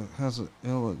Cheetah has an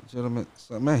illegitimate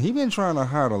son. Man, he been trying to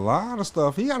hide a lot of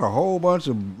stuff. He got a whole bunch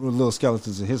of little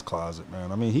skeletons in his closet,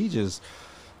 man. I mean,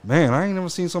 I ain't never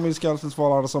seen so many skeletons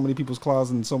fall out of so many people's closets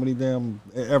and so many damn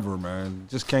ever, man.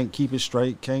 Just can't keep it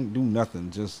straight, can't do nothing.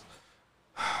 Just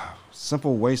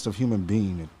simple waste of human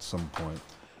being at some point.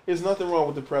 There's nothing wrong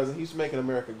with the president. He's making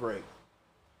America great.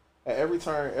 At every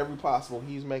turn, every possible,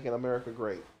 he's making America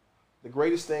great. The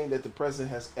greatest thing that the president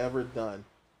has ever done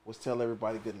was tell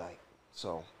everybody good night.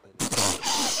 So,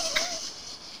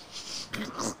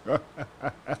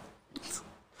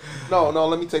 no,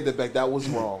 let me take that back. That was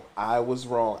wrong. I was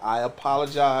wrong. I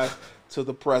apologize to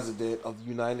the President of the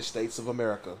United States of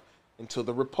America and to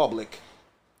the Republic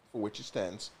for which it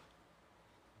stands.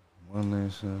 One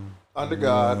nation. Under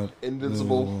God,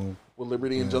 indivisible, with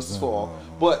liberty and justice for all.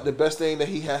 But the best thing that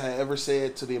he had ever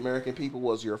said to the American people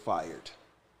was, "You're fired."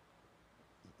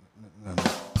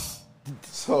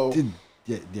 So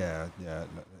yeah.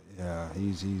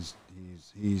 He's.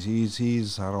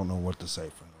 I don't know what to say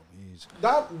for him.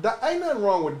 Ain't nothing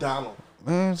wrong with Donald.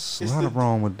 Man, it's a lot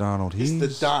wrong with Donald. It's the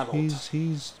Donald.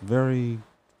 He's very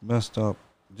messed up.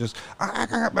 Just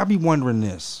I be wondering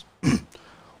this.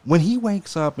 When he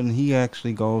wakes up and he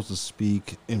actually goes to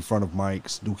speak in front of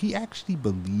mics, do he actually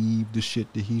believe the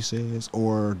shit that he says,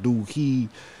 or do he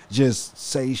just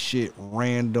say shit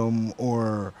random,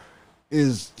 or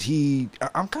is he?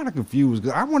 I'm kind of confused.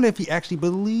 I wonder if he actually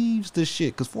believes the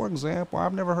shit. Because, for example,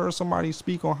 I've never heard somebody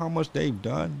speak on how much they've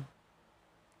done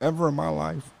ever in my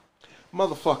life.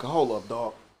 Motherfucker, hold up,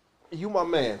 dog. You my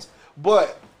mans.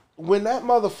 But when that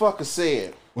motherfucker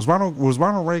said, was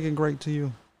Ronald Reagan great to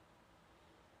you?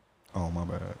 Oh, my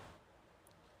bad.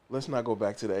 Let's not go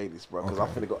back to the 80s, bro. Because I'm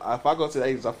finna go. If I go to the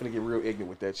 80s, I'm finna get real ignorant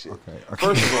with that shit. Okay.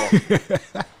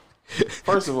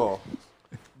 First of all,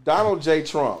 Donald J.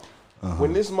 Trump.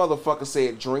 When this motherfucker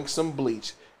said drink some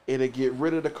bleach, it'll get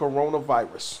rid of the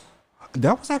coronavirus.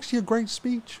 That was actually a great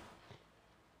speech.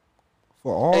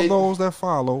 For all those that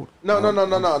followed. No.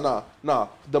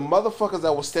 The motherfuckers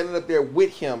that was standing up there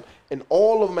with him, and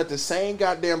all of them at the same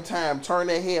goddamn time turn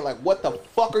their head like, what the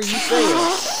fuck are you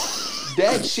saying?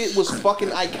 That shit was fucking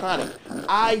iconic.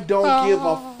 I don't give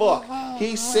a fuck.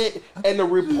 He said, and the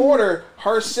reporter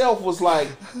herself was like,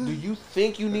 do you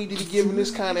think you need to be giving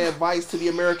this kind of advice to the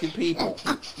American people?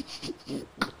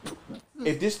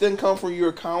 If this didn't come from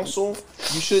your counsel,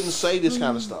 you shouldn't say this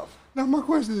kind of stuff. Now my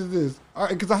question is this,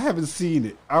 because I haven't seen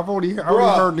it. I've only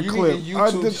heard the clip.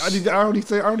 I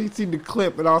only seen the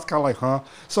clip, and I was kind of like, huh?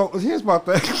 So here's my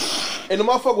thing. And the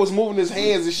motherfucker was moving his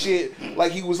hands and shit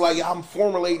like he was like, I'm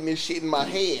formulating this shit in my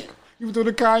head. You was doing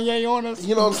the Kanye on us?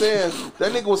 You know what I'm saying?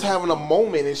 That nigga was having a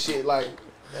moment and shit. Like,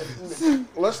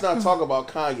 let's not talk about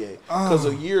Kanye. Because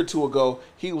a year or two ago,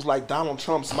 he was like, Donald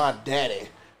Trump's my daddy,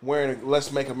 wearing a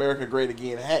Let's Make America Great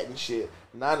Again hat and shit.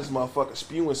 Now this motherfucker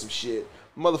spewing some shit.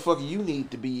 Motherfucker, you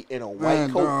need to be in a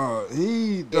white coat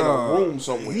in a room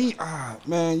somewhere.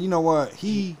 Man, you know what?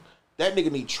 That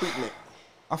nigga need treatment.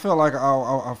 I feel like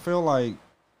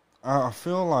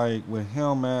with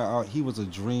him, man, he was a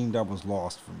dream that was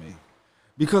lost for me.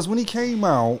 Because when he came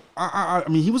out, I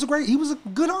mean, he was a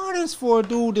good artist for a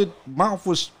dude that mouth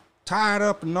was tied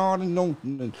up and all.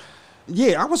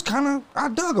 Yeah, I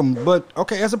dug him. But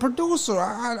okay, as a producer,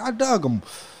 I dug him.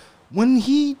 When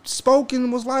he spoke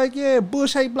and was like, yeah,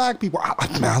 Bush hate black people,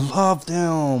 I loved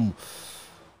him.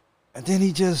 And then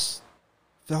he just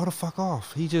fell the fuck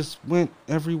off. He just went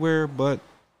everywhere but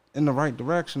in the right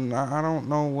direction. I don't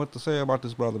know what to say about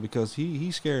this brother because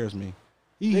he scares me.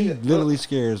 He literally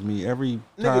scares me every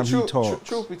time he talks.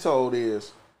 Truth be told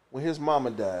is, when his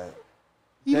mama died,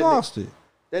 he lost it.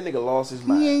 That nigga lost his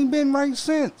mind. He ain't been right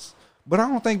since. But I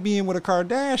don't think being with a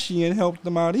Kardashian helped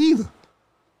them out either.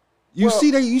 You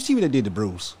see what they did to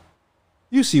Bruce.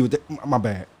 You see what my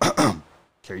bad.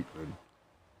 Caitlyn.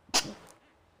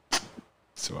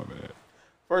 So my bad.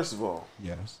 First of all,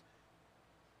 yes,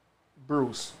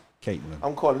 Bruce. Caitlyn.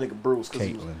 I'm calling nigga Bruce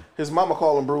because his mama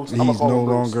call him Bruce. He's no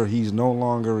longer. He's no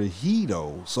longer a he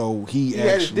though. So he actually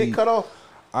had his dick cut off.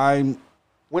 When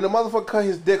the motherfucker cut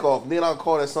his dick off, then I'll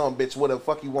call that son bitch whatever the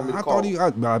fuck you want me to call.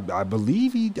 I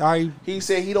believe he. He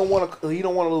said he don't want to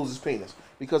lose his penis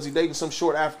because he dating some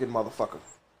short African motherfucker.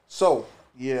 So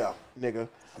yeah, nigga.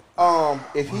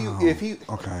 If he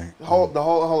okay. Hold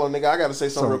on, nigga. I gotta say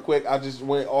something real quick. I just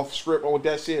went off script with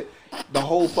that shit. The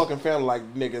whole fucking family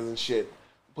like niggas and shit.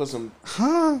 Put some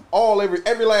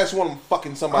every last one of them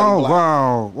fucking somebody black.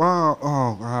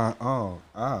 Wow.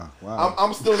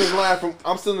 I'm still in this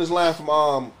line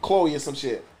from Chloe or some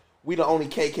shit. We the only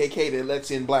KKK that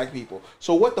lets in black people.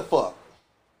 So what the fuck?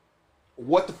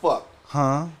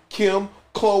 Huh? Kim,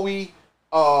 Chloe,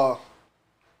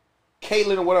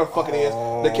 Caitlyn or whatever the fuck it is.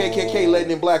 The KKK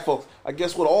letting in black folks. I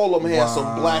guess what all of them have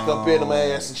some black up in them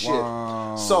ass and shit.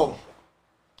 So,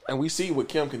 and we see what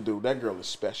Kim can do. That girl is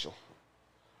special.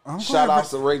 Shout out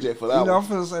to Ray J for that one. I'm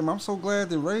finna say, I'm so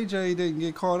glad that Ray J didn't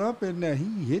get caught up in that.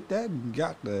 He hit that and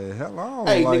got the hell on.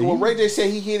 Hey, nigga, when Ray J said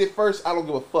he hit it first, I don't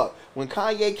give a fuck. When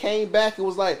Kanye came back, it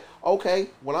was like, okay,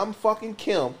 when I'm fucking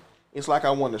Kim, it's like I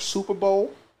won the Super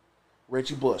Bowl,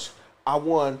 Reggie Bush. I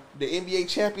won the NBA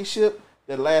championship,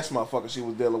 that last motherfucker she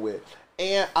was dealing with.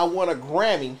 And I won a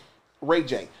Grammy, Ray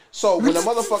J. So when the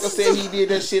motherfucker said he did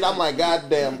that shit, I'm like,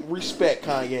 goddamn, respect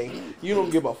Kanye. You don't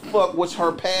give a fuck what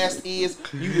her past is.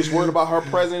 You just worried about her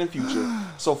present and future.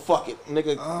 So fuck it,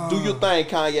 nigga. Do your thing,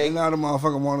 Kanye. And now the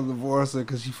motherfucker want to divorce her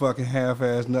because she fucking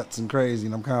half-ass nuts and crazy.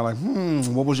 And I'm kind of like,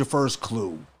 what was your first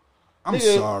clue? I'm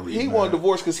sorry. He wanted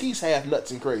divorce because he's half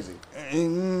nuts and crazy.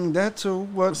 And that too.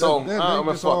 But so,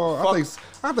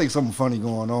 I think something funny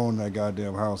going on in that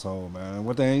goddamn household, man. And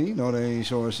what they ain't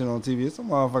showing shit on TV. It's some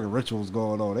motherfucking rituals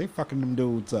going on. They fucking them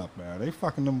dudes up, man. They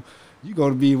fucking them. You go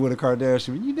to be with a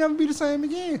Kardashian, you never be the same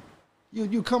again.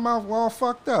 You come out all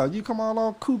fucked up. You come out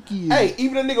all kooky. Hey,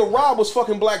 even the nigga Rob was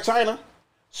fucking Black China.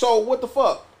 So what the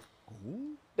fuck?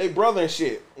 They brother and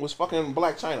shit was fucking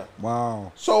Black China.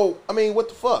 Wow. So, I mean, what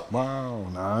the fuck? Wow,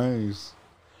 nice.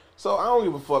 So, I don't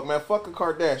give a fuck, man. Fuck a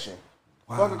Kardashian.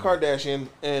 Wow. Fuck a Kardashian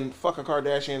and fuck a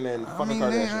Kardashian and fuck a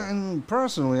Kardashian.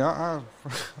 Personally, I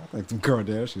think them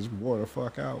Kardashians wore the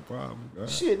fuck out, probably.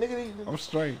 Shit, nigga. I'm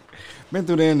straight. Been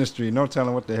through the industry. No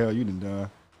telling what the hell you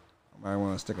done. I might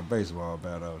want to stick a baseball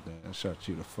bat out there and shut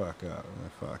you the fuck out.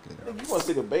 Fuck it. Nigga, you want to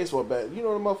stick a baseball bat? You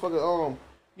know the motherfucker,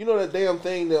 you know that damn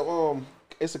thing that,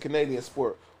 it's a Canadian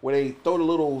sport where they throw the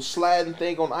little sliding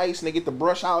thing on ice and they get the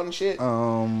brush out and shit. I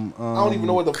don't even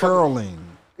know what the curling.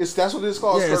 That's what it's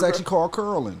called. Yeah, it's actually called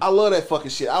curling. I love that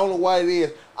fucking shit. I don't know why it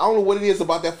is. I don't know what it is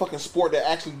about that fucking sport that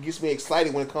actually gets me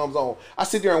excited when it comes on. I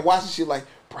sit there and watch this shit like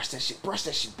brush that shit, brush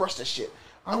that shit, brush that shit.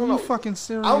 I don't know. Are you fucking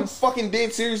serious? I'm fucking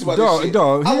dead serious about this shit.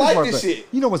 Dog, I like this shit.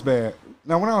 You know what's bad?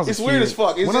 Now, when I was a kid, it's weird as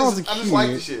fuck. I just like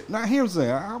this shit. Now, here's the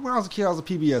thing. When I was a kid, I was a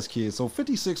PBS kid, so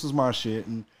 56 was my shit,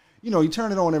 and you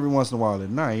turn it on every once in a while at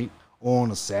night, or on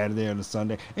a Saturday or a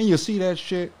Sunday, and you'll see that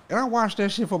shit. And I watched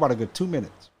that shit for about a good 2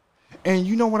 minutes. And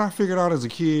you know what I figured out as a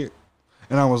kid?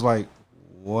 And I was like,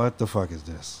 what the fuck is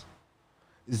this?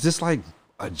 Is this like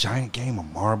a giant game of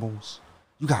marbles?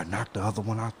 You got to knock the other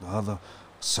one out the other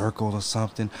circle or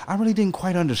something. I really didn't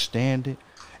quite understand it.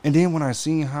 And then when I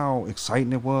seen how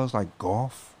exciting it was, like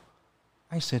golf,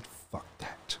 I said, fuck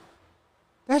that.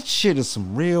 That shit is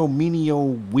some real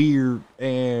menial, weird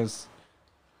ass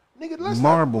nigga,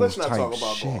 marbles let's not type talk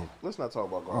about shit. Golf. Let's not talk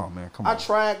about golf. Oh man, come on. I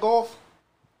tried golf.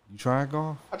 You tried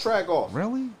golf? I tried golf.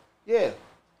 Really? Yeah.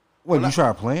 What, you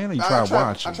tried playing or you tried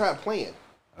watching? I tried playing.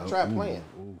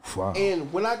 Wow.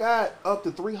 And when I got up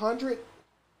to 300,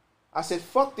 I said,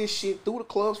 fuck this shit, through the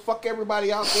clubs, fuck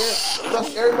everybody out there.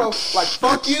 Fuck everybody, like,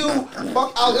 fuck you. It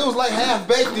was like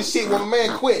half-baked this shit when my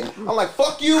man quit. I'm like,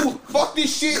 fuck you, fuck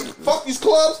this shit, fuck these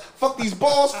clubs, fuck these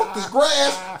balls, fuck this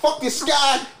grass, fuck this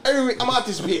sky. I'm out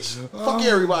this bitch. Fuck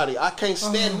everybody. I can't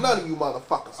stand none of you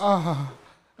motherfuckers.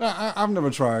 I've never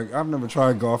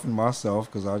tried golfing myself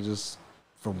because I just,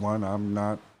 for one, I'm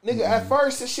not. Nigga, at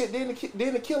first, this shit,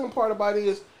 then the killing part about it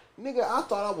is, nigga, I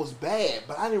thought I was bad,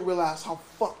 but I didn't realize how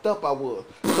fucked up I was.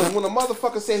 Because when the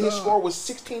motherfucker said his score was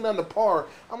 16 under par,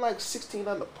 I'm like, 16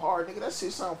 under par, nigga, that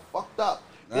shit sound fucked up.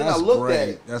 Then I looked at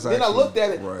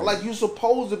it. Right. Like, you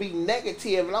supposed to be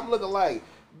negative, and I'm looking like,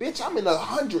 bitch, I'm in the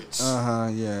hundreds.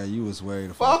 Yeah, you was way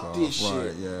the fuck off. this shit.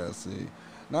 Right, yeah, see.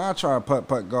 Now, I tried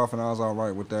putt golf, and I was all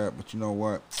right with that, but you know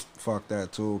what? Fuck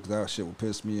that, too, because that shit would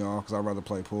piss me off, because I'd rather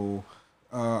play pool.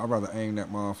 I'd rather aim that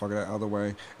motherfucker that other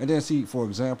way. And then, see, for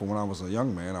example, when I was a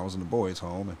young man, I was in the boys'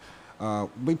 home, and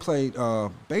we played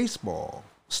baseball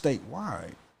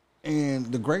statewide.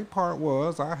 And the great part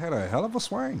was I had a hell of a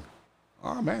swing.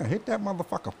 Oh, man, hit that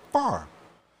motherfucker far.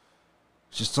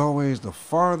 Just always the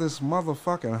farthest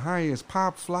motherfucking highest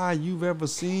pop fly you've ever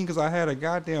seen. Because I had a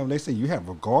goddamn, they say you have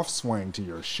a golf swing to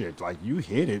your shit. Like, you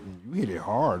hit it and you hit it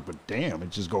hard, but damn, it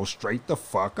just goes straight the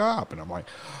fuck up. And I'm like,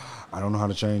 I don't know how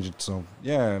to change it. So,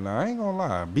 yeah, nah, I ain't gonna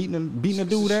lie. Beating a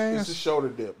dude ass. It's a shoulder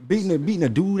dip. Beating a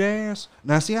dude ass.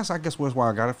 Now, see, that's, I guess, that's where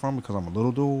I got it from, because I'm a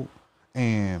little dude.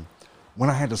 And when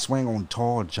I had to swing on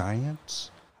tall giants,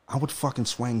 I would fucking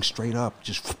swing straight up,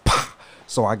 just pah.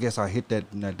 So I guess I hit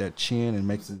that chin and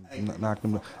make them knock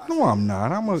them. No, I'm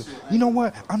not. You know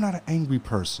what? I'm not an angry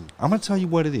person. I'm gonna tell you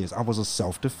what it is. I was a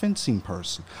self-defensing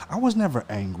person. I was never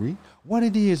angry. What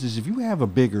it is if you have a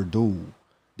bigger dude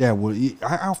that would,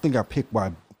 I often got picked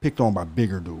on by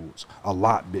bigger dudes, a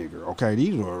lot bigger. Okay,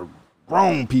 these are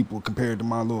grown people compared to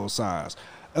my little size.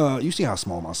 You see how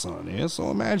small my son is.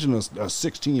 So imagine a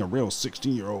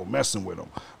 16-year-old messing with him,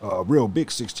 a real big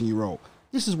 16-year-old.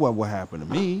 This is what will happen to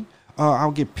me.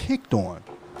 I'll get picked on.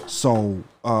 So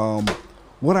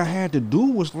what I had to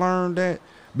do was learn that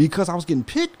because I was getting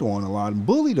picked on a lot and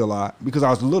bullied a lot because I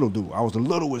was the little dude. I was the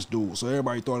littlest dude. So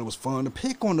everybody thought it was fun to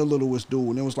pick on the littlest dude.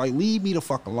 And it was like, leave me the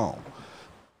fuck alone.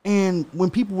 And when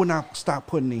people would not stop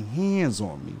putting their hands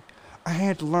on me, I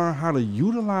had to learn how to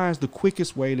utilize the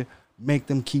quickest way to make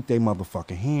them keep their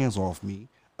motherfucking hands off me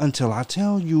until I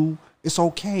tell you it's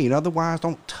okay. And otherwise,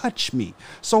 don't touch me.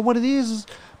 So what it is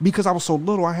because I was so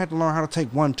little, I had to learn how to take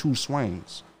 1-2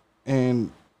 swings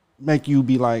and make you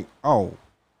be like, oh,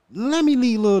 let me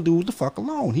leave little dude the fuck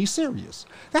alone. He's serious.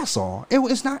 That's all.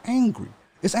 It's not angry.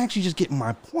 It's actually just getting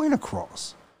my point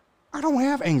across. I don't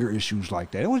have anger issues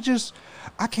like that. It was just,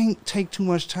 I can't take too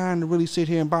much time to really sit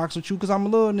here and box with you because I'm a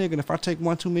little nigga. And if I take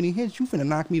one too many hits, you finna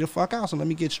knock me the fuck out. So let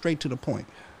me get straight to the point.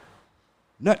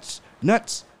 Nuts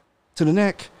to the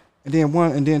neck, and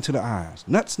then to the eyes.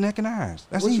 Nuts, neck, and eyes.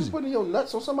 That's easy. You putting your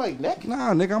nuts on somebody's neck?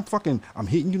 Nah, nigga, I'm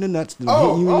hitting you in the nuts, then I'm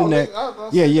hitting you in the neck.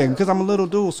 Yeah, because I'm a little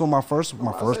dude. So my first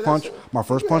punch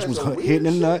was hitting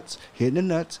the nuts, hitting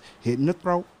the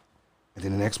throat. And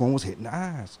then the next one was hitting the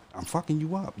eyes. I'm fucking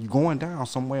you up. You going down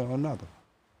some way or another.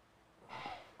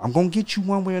 I'm going to get you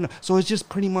one way or another. So it's just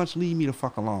pretty much leave me the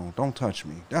fuck alone. Don't touch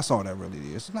me. That's all that really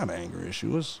is. It's not an anger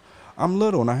issue. I'm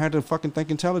little and I had to fucking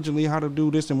think intelligently how to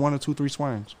do this in 1 or 2, 3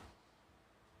 swings.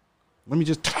 Let me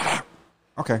just,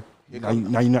 okay. Now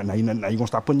you're going to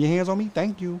stop putting your hands on me?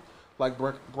 Thank you. Like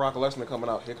Brock Lesnar coming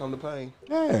out. Here come the pain.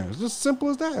 Yeah, it's just simple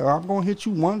as that. I'm going to hit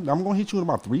you in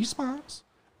about 3 spots.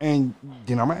 And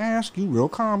then I'm going to ask you real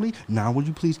calmly, now will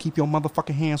you please keep your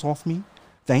motherfucking hands off me?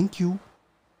 Thank you.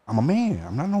 I'm a man.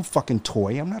 I'm not no fucking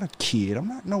toy. I'm not a kid. I'm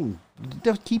not no...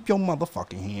 Just keep your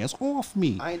motherfucking hands off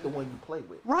me. I ain't the one you play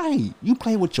with. Right. You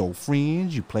play with your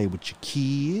friends. You play with your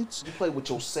kids. You play with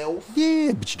yourself.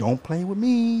 Yeah, but you don't play with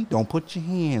me. Don't put your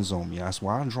hands on me. That's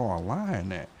why I draw a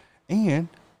line at. And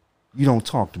you don't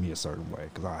talk to me a certain way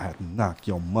because I have to knock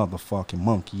your motherfucking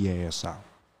monkey ass out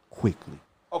quickly.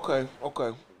 Okay.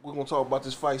 We're going to talk about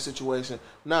this fight situation.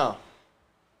 Now,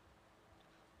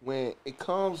 when it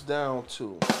comes down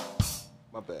to...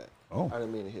 My bad. Oh. I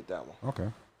didn't mean to hit that one. Okay.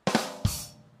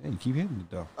 Yeah, you keep hitting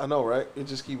it, though. I know, right? It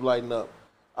just keep lighting up.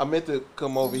 I meant to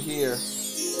come over here,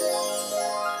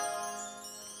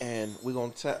 and we're gonna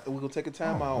take a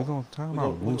time out. We're gonna time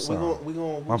out. We're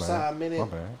gonna woosah a minute. My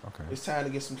bad. Okay. It's time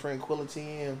to get some tranquility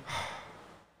in.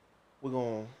 We're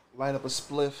gonna light up a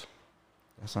spliff.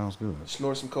 That sounds good.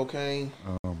 Snort some cocaine.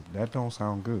 That don't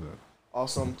sound good. All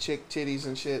some chick titties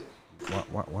and shit.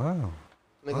 Wow.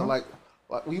 Nigga, huh? like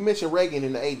we mentioned Reagan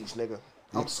in the 80s, nigga.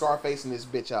 I'm Scarfacing this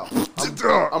bitch out.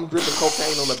 I'm dripping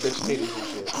cocaine on the bitch titties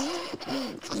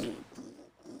and shit.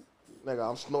 Nigga,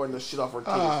 I'm snorting the shit off her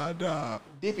titties. Nah.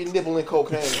 Dip your nipple in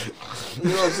cocaine. You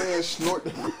know what I'm saying? Snort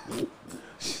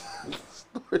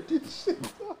this shit.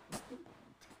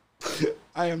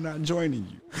 I am not joining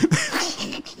you.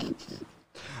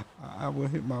 I will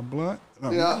hit my blunt.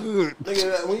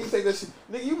 Nigga, when you take that shit,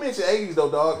 nigga, you mentioned 80s though,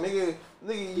 dog. Nigga,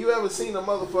 you ever seen a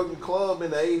motherfucking club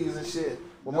in the 80s and shit?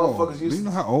 Where motherfuckers used do you know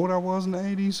how old I was in the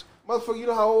 80s? Motherfucker, you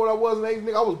know how old I was in the 80s?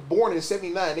 Nigga, I was born in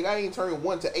 79. Nigga, I ain't turned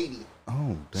 1 to 80.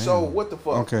 Oh, damn. So, what the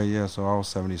fuck? Okay, yeah, so I was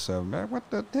 77. Man, what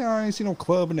the hell? I ain't seen no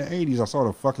club in the 80s. I saw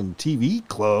the fucking TV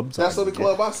clubs. That's the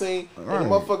club I seen. Right. And the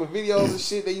motherfucking videos and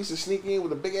shit, they used to sneak in with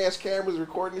the big-ass cameras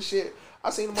recording the shit. I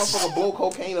seen the motherfucker blow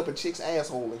cocaine up a chick's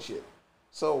asshole and shit.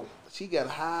 So, she got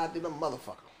high than a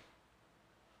motherfucker.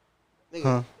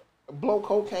 Nigga, blow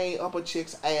cocaine up a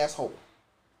chick's asshole.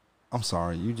 I'm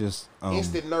sorry, you just...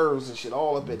 instant nerves and shit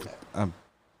all up in that.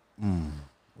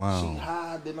 Wow. She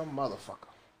high than a motherfucker.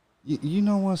 You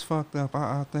know what's fucked up?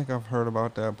 I think I've heard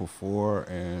about that before,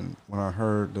 and when I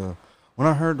heard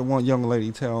the one young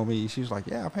lady tell me, she was like,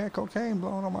 "Yeah, I've had cocaine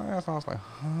blown on my ass." I was like,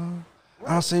 "Huh?"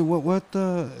 I say, "What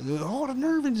the all the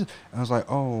nerve?" I was like,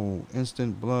 "Oh,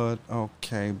 instant blood.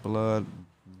 Okay, blood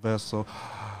vessel."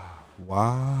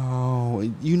 Wow.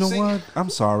 You know what? I'm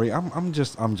sorry. I'm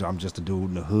just a dude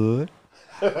in the hood.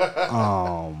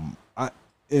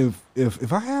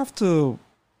 If I have to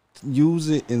use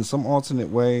it in some alternate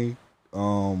way,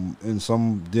 in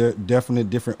some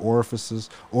definite different orifices,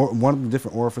 or one of the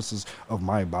different orifices of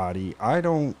my body, I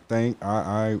don't think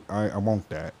I want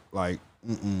that. Like,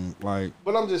 like.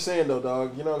 But I'm just saying though,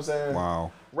 dog. You know what I'm saying?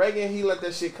 Wow. Reagan, he let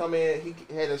that shit come in. He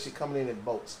had that shit coming in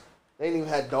boats. They ain't even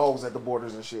had dogs at the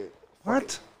borders and shit.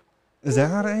 What? Is that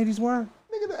how the 80s were?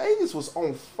 Nigga, the 80s was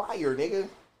on fire, nigga.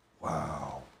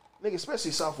 Wow. Nigga,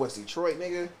 especially Southwest Detroit,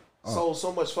 nigga. Sold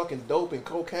so much fucking dope and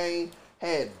cocaine.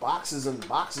 Had boxes and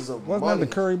boxes of money. Wasn't that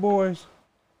the Curry Boys?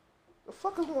 The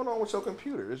fuck is going on with your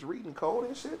computer? It's reading code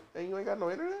and shit, and you ain't got no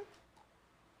internet?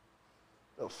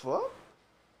 The fuck?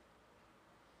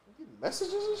 You getting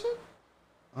messages and shit?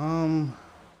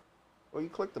 Or you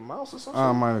clicked the mouse or something?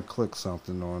 I might have clicked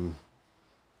something on...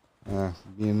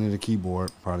 being near the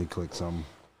keyboard, probably clicked something.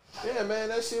 Yeah, man,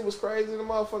 that shit was crazy. The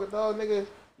motherfucker, dog, nigga,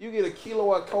 you get a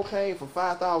kilo of cocaine for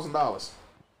 $5,000.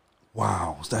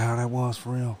 Wow, is that how that was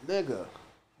for real? Nigga.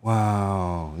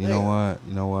 Wow. You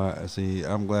know what? See,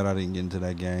 I'm glad I didn't get into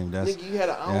that game. That's, nigga, you had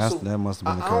an ounce of, that must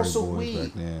have been the Curry Boys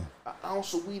back then. An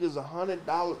ounce of weed is $100,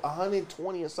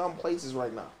 $120 in some places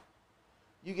right now.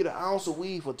 You get an ounce of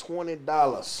weed for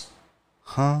 $20.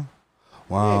 Huh?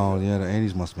 Wow, yeah, the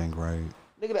 80s must have been great.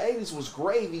 Nigga, the 80s was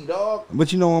gravy, dog.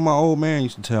 But you know what my old man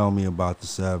used to tell me about the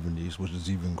 70s, which is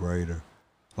even greater.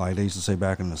 Like they used to say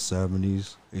back in the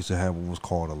 70s, they used to have what was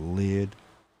called a lid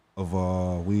of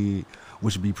weed,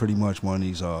 which would be pretty much one of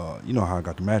these, you know how I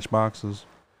got the matchboxes?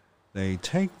 They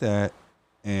take that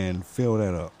and fill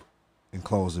that up and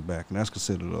close it back, and that's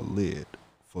considered a lid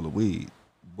full of weed.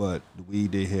 But the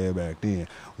weed they had back then,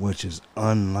 which is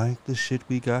unlike the shit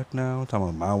we got now, talking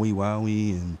about Maui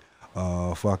Wowie and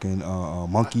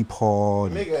monkey paw.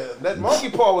 Nigga, that monkey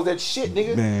paw was that shit,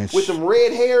 nigga. Man, with them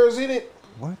red hairs in it.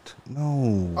 What?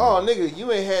 No. Oh, nigga,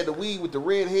 you ain't had the weed with the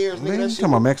red hairs, nigga. Man, that you shit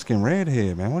talking about Mexican red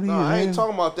hair, man. What are you, I man? ain't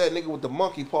talking about that nigga with the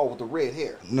monkey paw with the red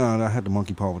hair. No, I had the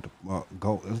monkey paw with the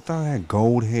gold. I thought I had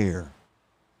gold hair.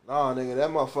 Nah, nigga, that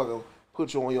motherfucker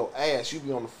put you on your ass. You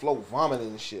be on the floor vomiting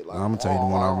and shit. Like, I'm gonna tell you the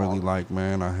one I really like,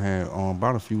 man. I had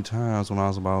about a few times when I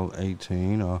was about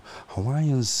 18.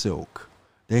 Hawaiian Silk.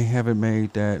 They haven't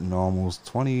made that in almost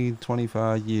 20,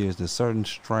 25 years. There's certain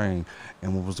strain.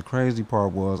 And what was the crazy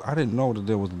part was I didn't know that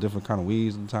there was a different kind of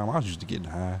weeds at the time. I was used to getting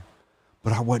high.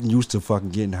 But I wasn't used to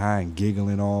fucking getting high and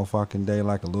giggling all fucking day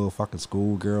like a little fucking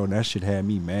schoolgirl. And that shit had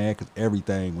me mad because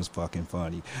everything was fucking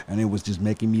funny. And it was just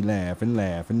making me laugh and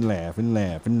laugh and laugh and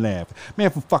laugh and laugh.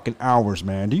 Man, for fucking hours,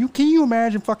 man. Can you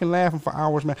imagine fucking laughing for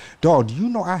hours, man? Dog, do you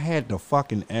know I had to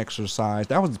fucking exercise?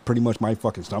 That was pretty much my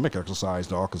fucking stomach exercise,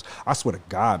 dog. Because I swear to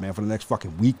God, man, for the next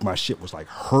fucking week, my shit was like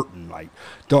hurting. Like,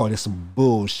 dog, there's some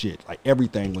bullshit. Like,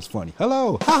 everything was funny.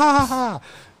 Hello. Ha ha ha ha.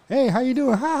 Hey, how you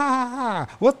doing? Ha, ha, ha,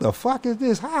 ha. What the fuck is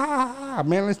this? Ha, ha, ha.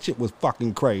 Man, this shit was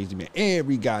fucking crazy, man.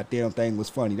 Every goddamn thing was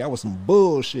funny. That was some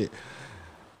bullshit.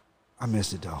 I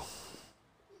missed it, though.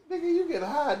 Nigga, you get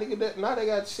high. Nigga, now they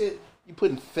got shit. You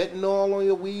putting fentanyl on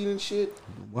your weed and shit.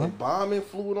 What? And bombing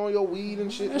fluid on your weed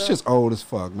and shit. That shit's old as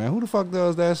fuck, man. Who the fuck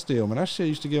does that still, man? That shit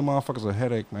used to give motherfuckers a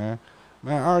headache, man.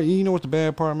 Man, you know what's the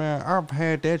bad part, man? I've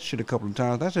had that shit a couple of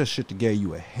times. That's just shit that gave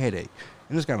you a headache.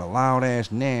 And it's got a loud-ass,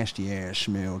 nasty-ass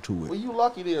smell to it. Well, you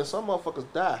lucky there. Some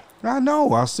motherfuckers die. I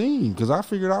know. I seen. Because I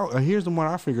figured out. Here's the one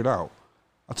I figured out.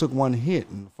 I took one hit,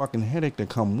 and the fucking headache that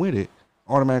come with it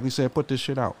automatically said, put this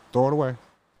shit out. Throw it away.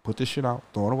 Put this shit out.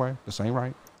 Throw it away. This ain't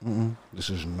right. This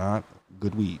is not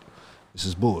good weed. This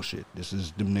is bullshit. This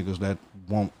is them niggas that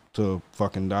want to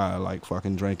fucking die like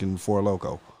fucking drinking Four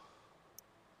Loko.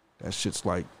 That shit's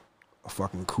like a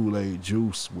fucking Kool-Aid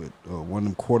juice with one of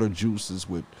them quarter juices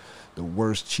with the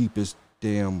worst, cheapest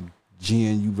damn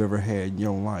gin you've ever had in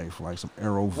your life. Like some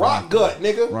Aero vodka. Rock gut,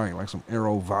 nigga. Right, like some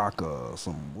Aero vodka.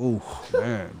 Some, ooh,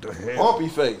 man, the hell. Bumpy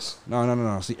face.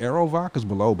 No. See, Aero vodka's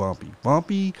below Bumpy.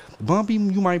 Bumpy,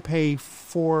 you might pay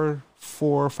four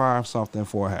or five something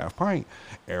for a half pint.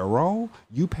 Aero,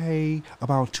 you pay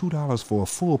about $2 for a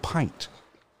full pint.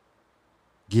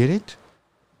 Get it?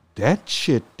 That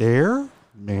shit there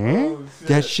Man,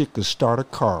 that shit could start a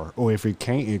car, or if it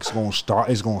can't, it's gonna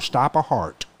stop a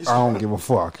heart. I don't give a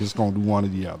fuck. It's gonna do one or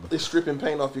the other. It's stripping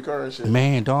paint off your car and shit.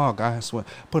 Man, dog, I swear.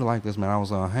 Put it like this, man. I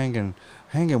was hanging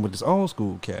with this old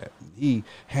school cat. He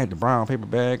had the brown paper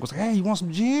bag. Was like, hey, you want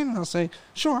some gin? And I say,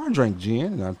 sure, I drink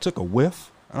gin. And I took a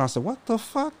whiff. And I said, what the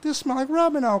fuck? This smell like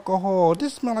rubbing alcohol.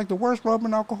 This smell like the worst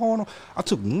rubbing alcohol. I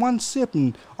took one sip,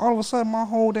 and all of a sudden, my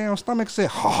whole damn stomach said,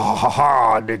 ha, ha, ha,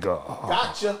 ha, nigga.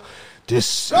 Gotcha.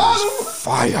 This is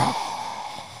fire.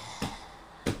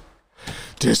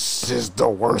 This is the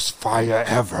worst fire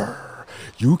ever.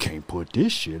 You can't put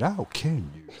this shit out,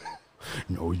 can you?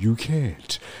 No, you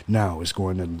can't. Now it's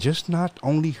going to just not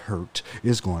only hurt,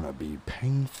 it's going to be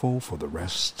painful for the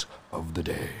rest of the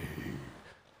day.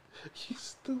 You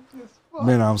stupid as fuck.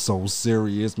 Man, I'm so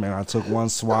serious, man. I took one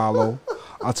swallow,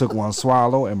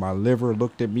 and my liver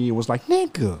looked at me and was like,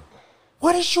 nigga,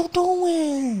 what is you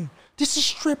doing? This is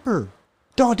stripper.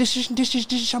 Dog, this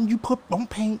is something you put on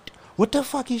paint. What the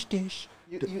fuck is this?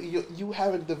 You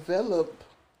haven't developed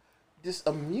this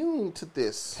immune to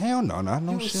this. Hell no, not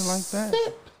no shit like that.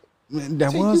 Sip. Man,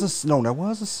 that was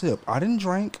a sip. I didn't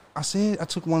drink. I said I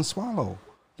took one swallow.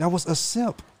 That was a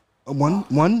sip.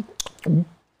 One.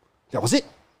 That was it.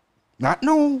 Not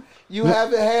no. You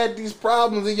haven't had these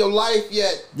problems in your life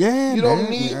yet. Yeah, you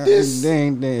don't need this.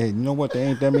 You know what? There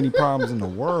ain't that many problems in the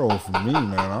world for me,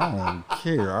 man. I don't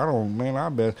care. I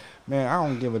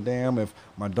don't give a damn if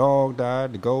my dog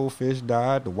died, the goldfish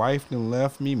died, the wife done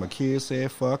left me, my kids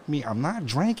said fuck me. I'm not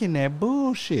drinking that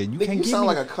bullshit. You sound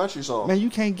like a country song. Man,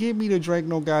 you can't get me to drink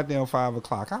no goddamn 5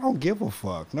 o'clock. I don't give a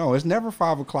fuck. No, it's never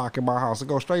 5 o'clock in my house. It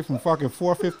goes straight from fucking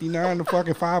 4:59 to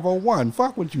fucking 5:01.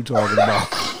 Fuck what you talking about.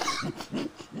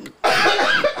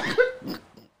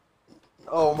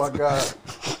 Oh my god.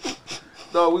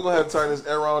 No, we're gonna have to turn this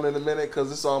air on in a minute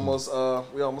because it's almost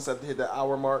we almost have to hit that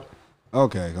hour mark.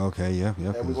 Okay, yeah.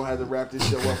 And we're gonna have to wrap this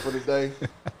show up for the day.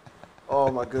 Oh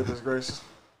my goodness gracious.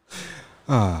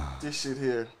 This shit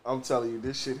here, I'm telling you,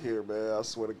 this shit here, man, I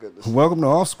swear to goodness. Welcome to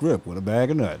Off Script with a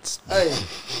bag of nuts. Hey,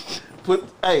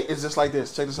 it's just like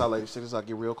this. Check this out, ladies. Check this out.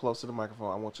 Get real close to the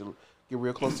microphone. I want you to get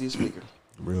real close to your speaker.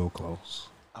 Real close.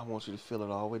 I want you to feel it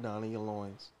all the way down in your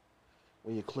loins.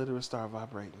 When your clitoris start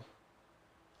vibrating.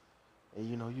 And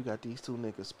you know you got these two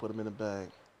niggas, put them in a bag.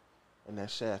 And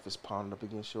that shaft is pounding up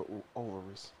against your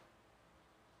ovaries.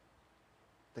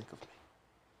 Think of me.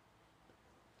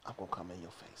 I'm gonna come in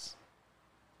your face.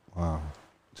 Wow.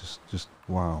 Just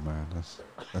wow, man.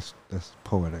 That's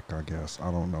poetic, I guess. I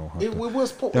don't know. It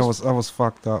was poetic. That was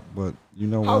fucked up, but you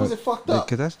know how what? How is it fucked up?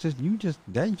 Because that's just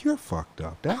you're fucked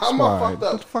up. That's how why. Am I fucked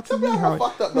up? What the fuck Tell you mean? How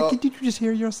fucked up, dog? Did you just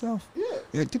hear yourself?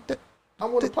 Yeah. I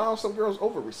want to pound some girl's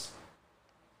ovaries.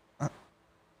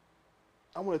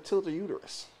 I want to tilt her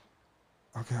uterus.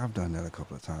 Okay, I've done that a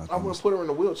couple of times. I want to put her in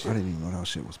a wheelchair. I didn't even know that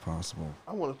shit was possible.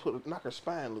 I want to knock her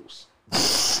spine loose.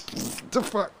 The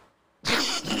fuck?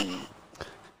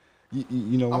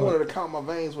 You know what? I want her to count my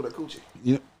veins with a coochie.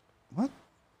 You know, what?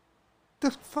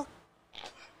 The fuck?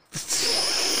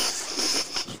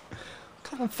 What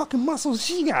kind of fucking muscles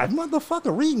she got?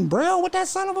 Motherfucker reading Braille with that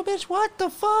son of a bitch? What the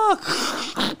fuck?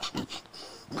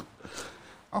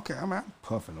 Okay, I'm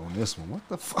puffing on this one. What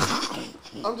the fuck?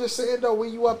 I'm just saying though,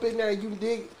 when you up in there and you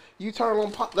dig, you turn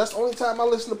on. That's the only time I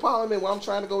listen to Parliament when I'm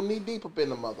trying to go knee deep up in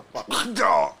the motherfucker.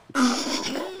 Dog.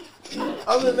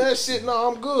 Other than that shit,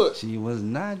 no, I'm good. She was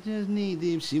not just knee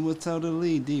deep; she was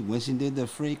totally deep when she did the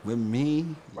freak with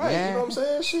me. Right? Yeah. You know what I'm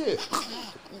saying? Shit.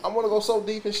 I want to go so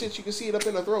deep and shit you can see it up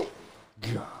in the throat.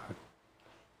 God.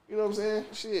 You know what I'm saying?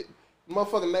 Shit.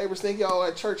 Motherfucking neighbors think y'all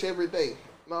at church every day.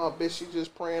 Nah, bitch, she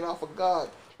just praying off of God.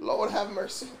 Lord have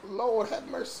mercy. Lord have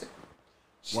mercy.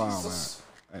 Jesus.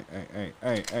 Wow, man.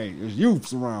 Hey, there's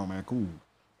youths around, man. Cool.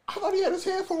 I thought he had his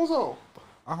headphones on.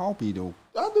 I hope he do.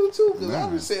 I do too, because I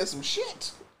was saying some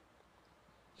shit.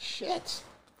 Shit.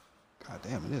 God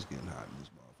damn, it is getting hot in this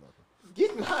motherfucker.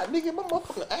 Getting hot, nigga. My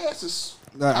motherfucking ass is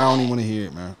I don't even want to hear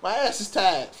it, man. My ass is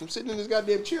tired from sitting in this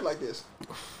goddamn chair like this.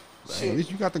 Hey, at least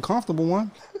you got the comfortable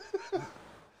one.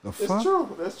 The fuck? That's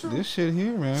true. That's true. This shit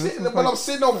here, man. But I'm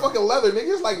sitting on fucking leather,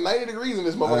 nigga. It's like 90 degrees in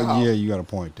this motherfucking house. Yeah, you got a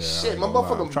point there. Shit, my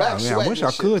motherfucking back sweating. I wish I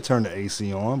could turn the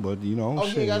AC on, but you know. Oh,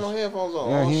 he ain't got no headphones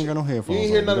on. Yeah, he ain't got no headphones on. You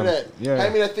ain't hear none of that. Yeah.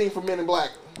 Hand me that thing from Men in Black.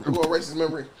 I'm going to erase his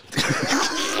memory.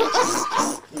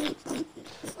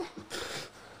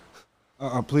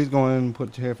 Please go in and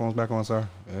put your headphones back on, sir.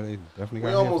 Yeah, they definitely got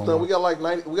We almost done. We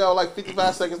got like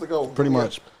 55 seconds to go. Pretty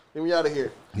much. Then we out of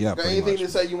here. Yeah. Got anything to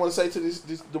say you want to say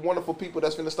to the wonderful people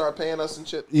that's gonna start paying us and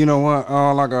shit? You know what?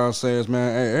 All I gotta say is,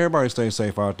 man, hey, everybody stay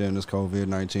safe out there in this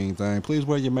COVID-19 thing. Please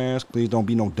wear your mask. Please don't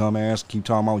be no dumbass. Keep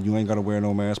talking about you ain't gotta wear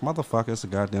no mask. Motherfucker, it's a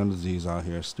goddamn disease out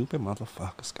here. Stupid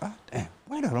motherfuckers. Goddamn.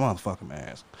 Wear that motherfucking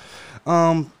mask.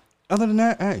 Other than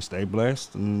that, hey, stay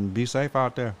blessed and be safe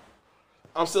out there.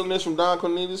 I'm stealing this from Don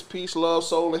Cornelius. Peace, love,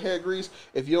 soul, and hair grease.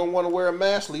 If you don't want to wear a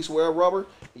mask, at least wear a rubber.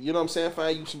 You know what I'm saying?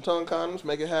 Find you some tongue condoms.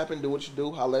 Make it happen. Do what you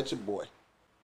do. Holla at your boy.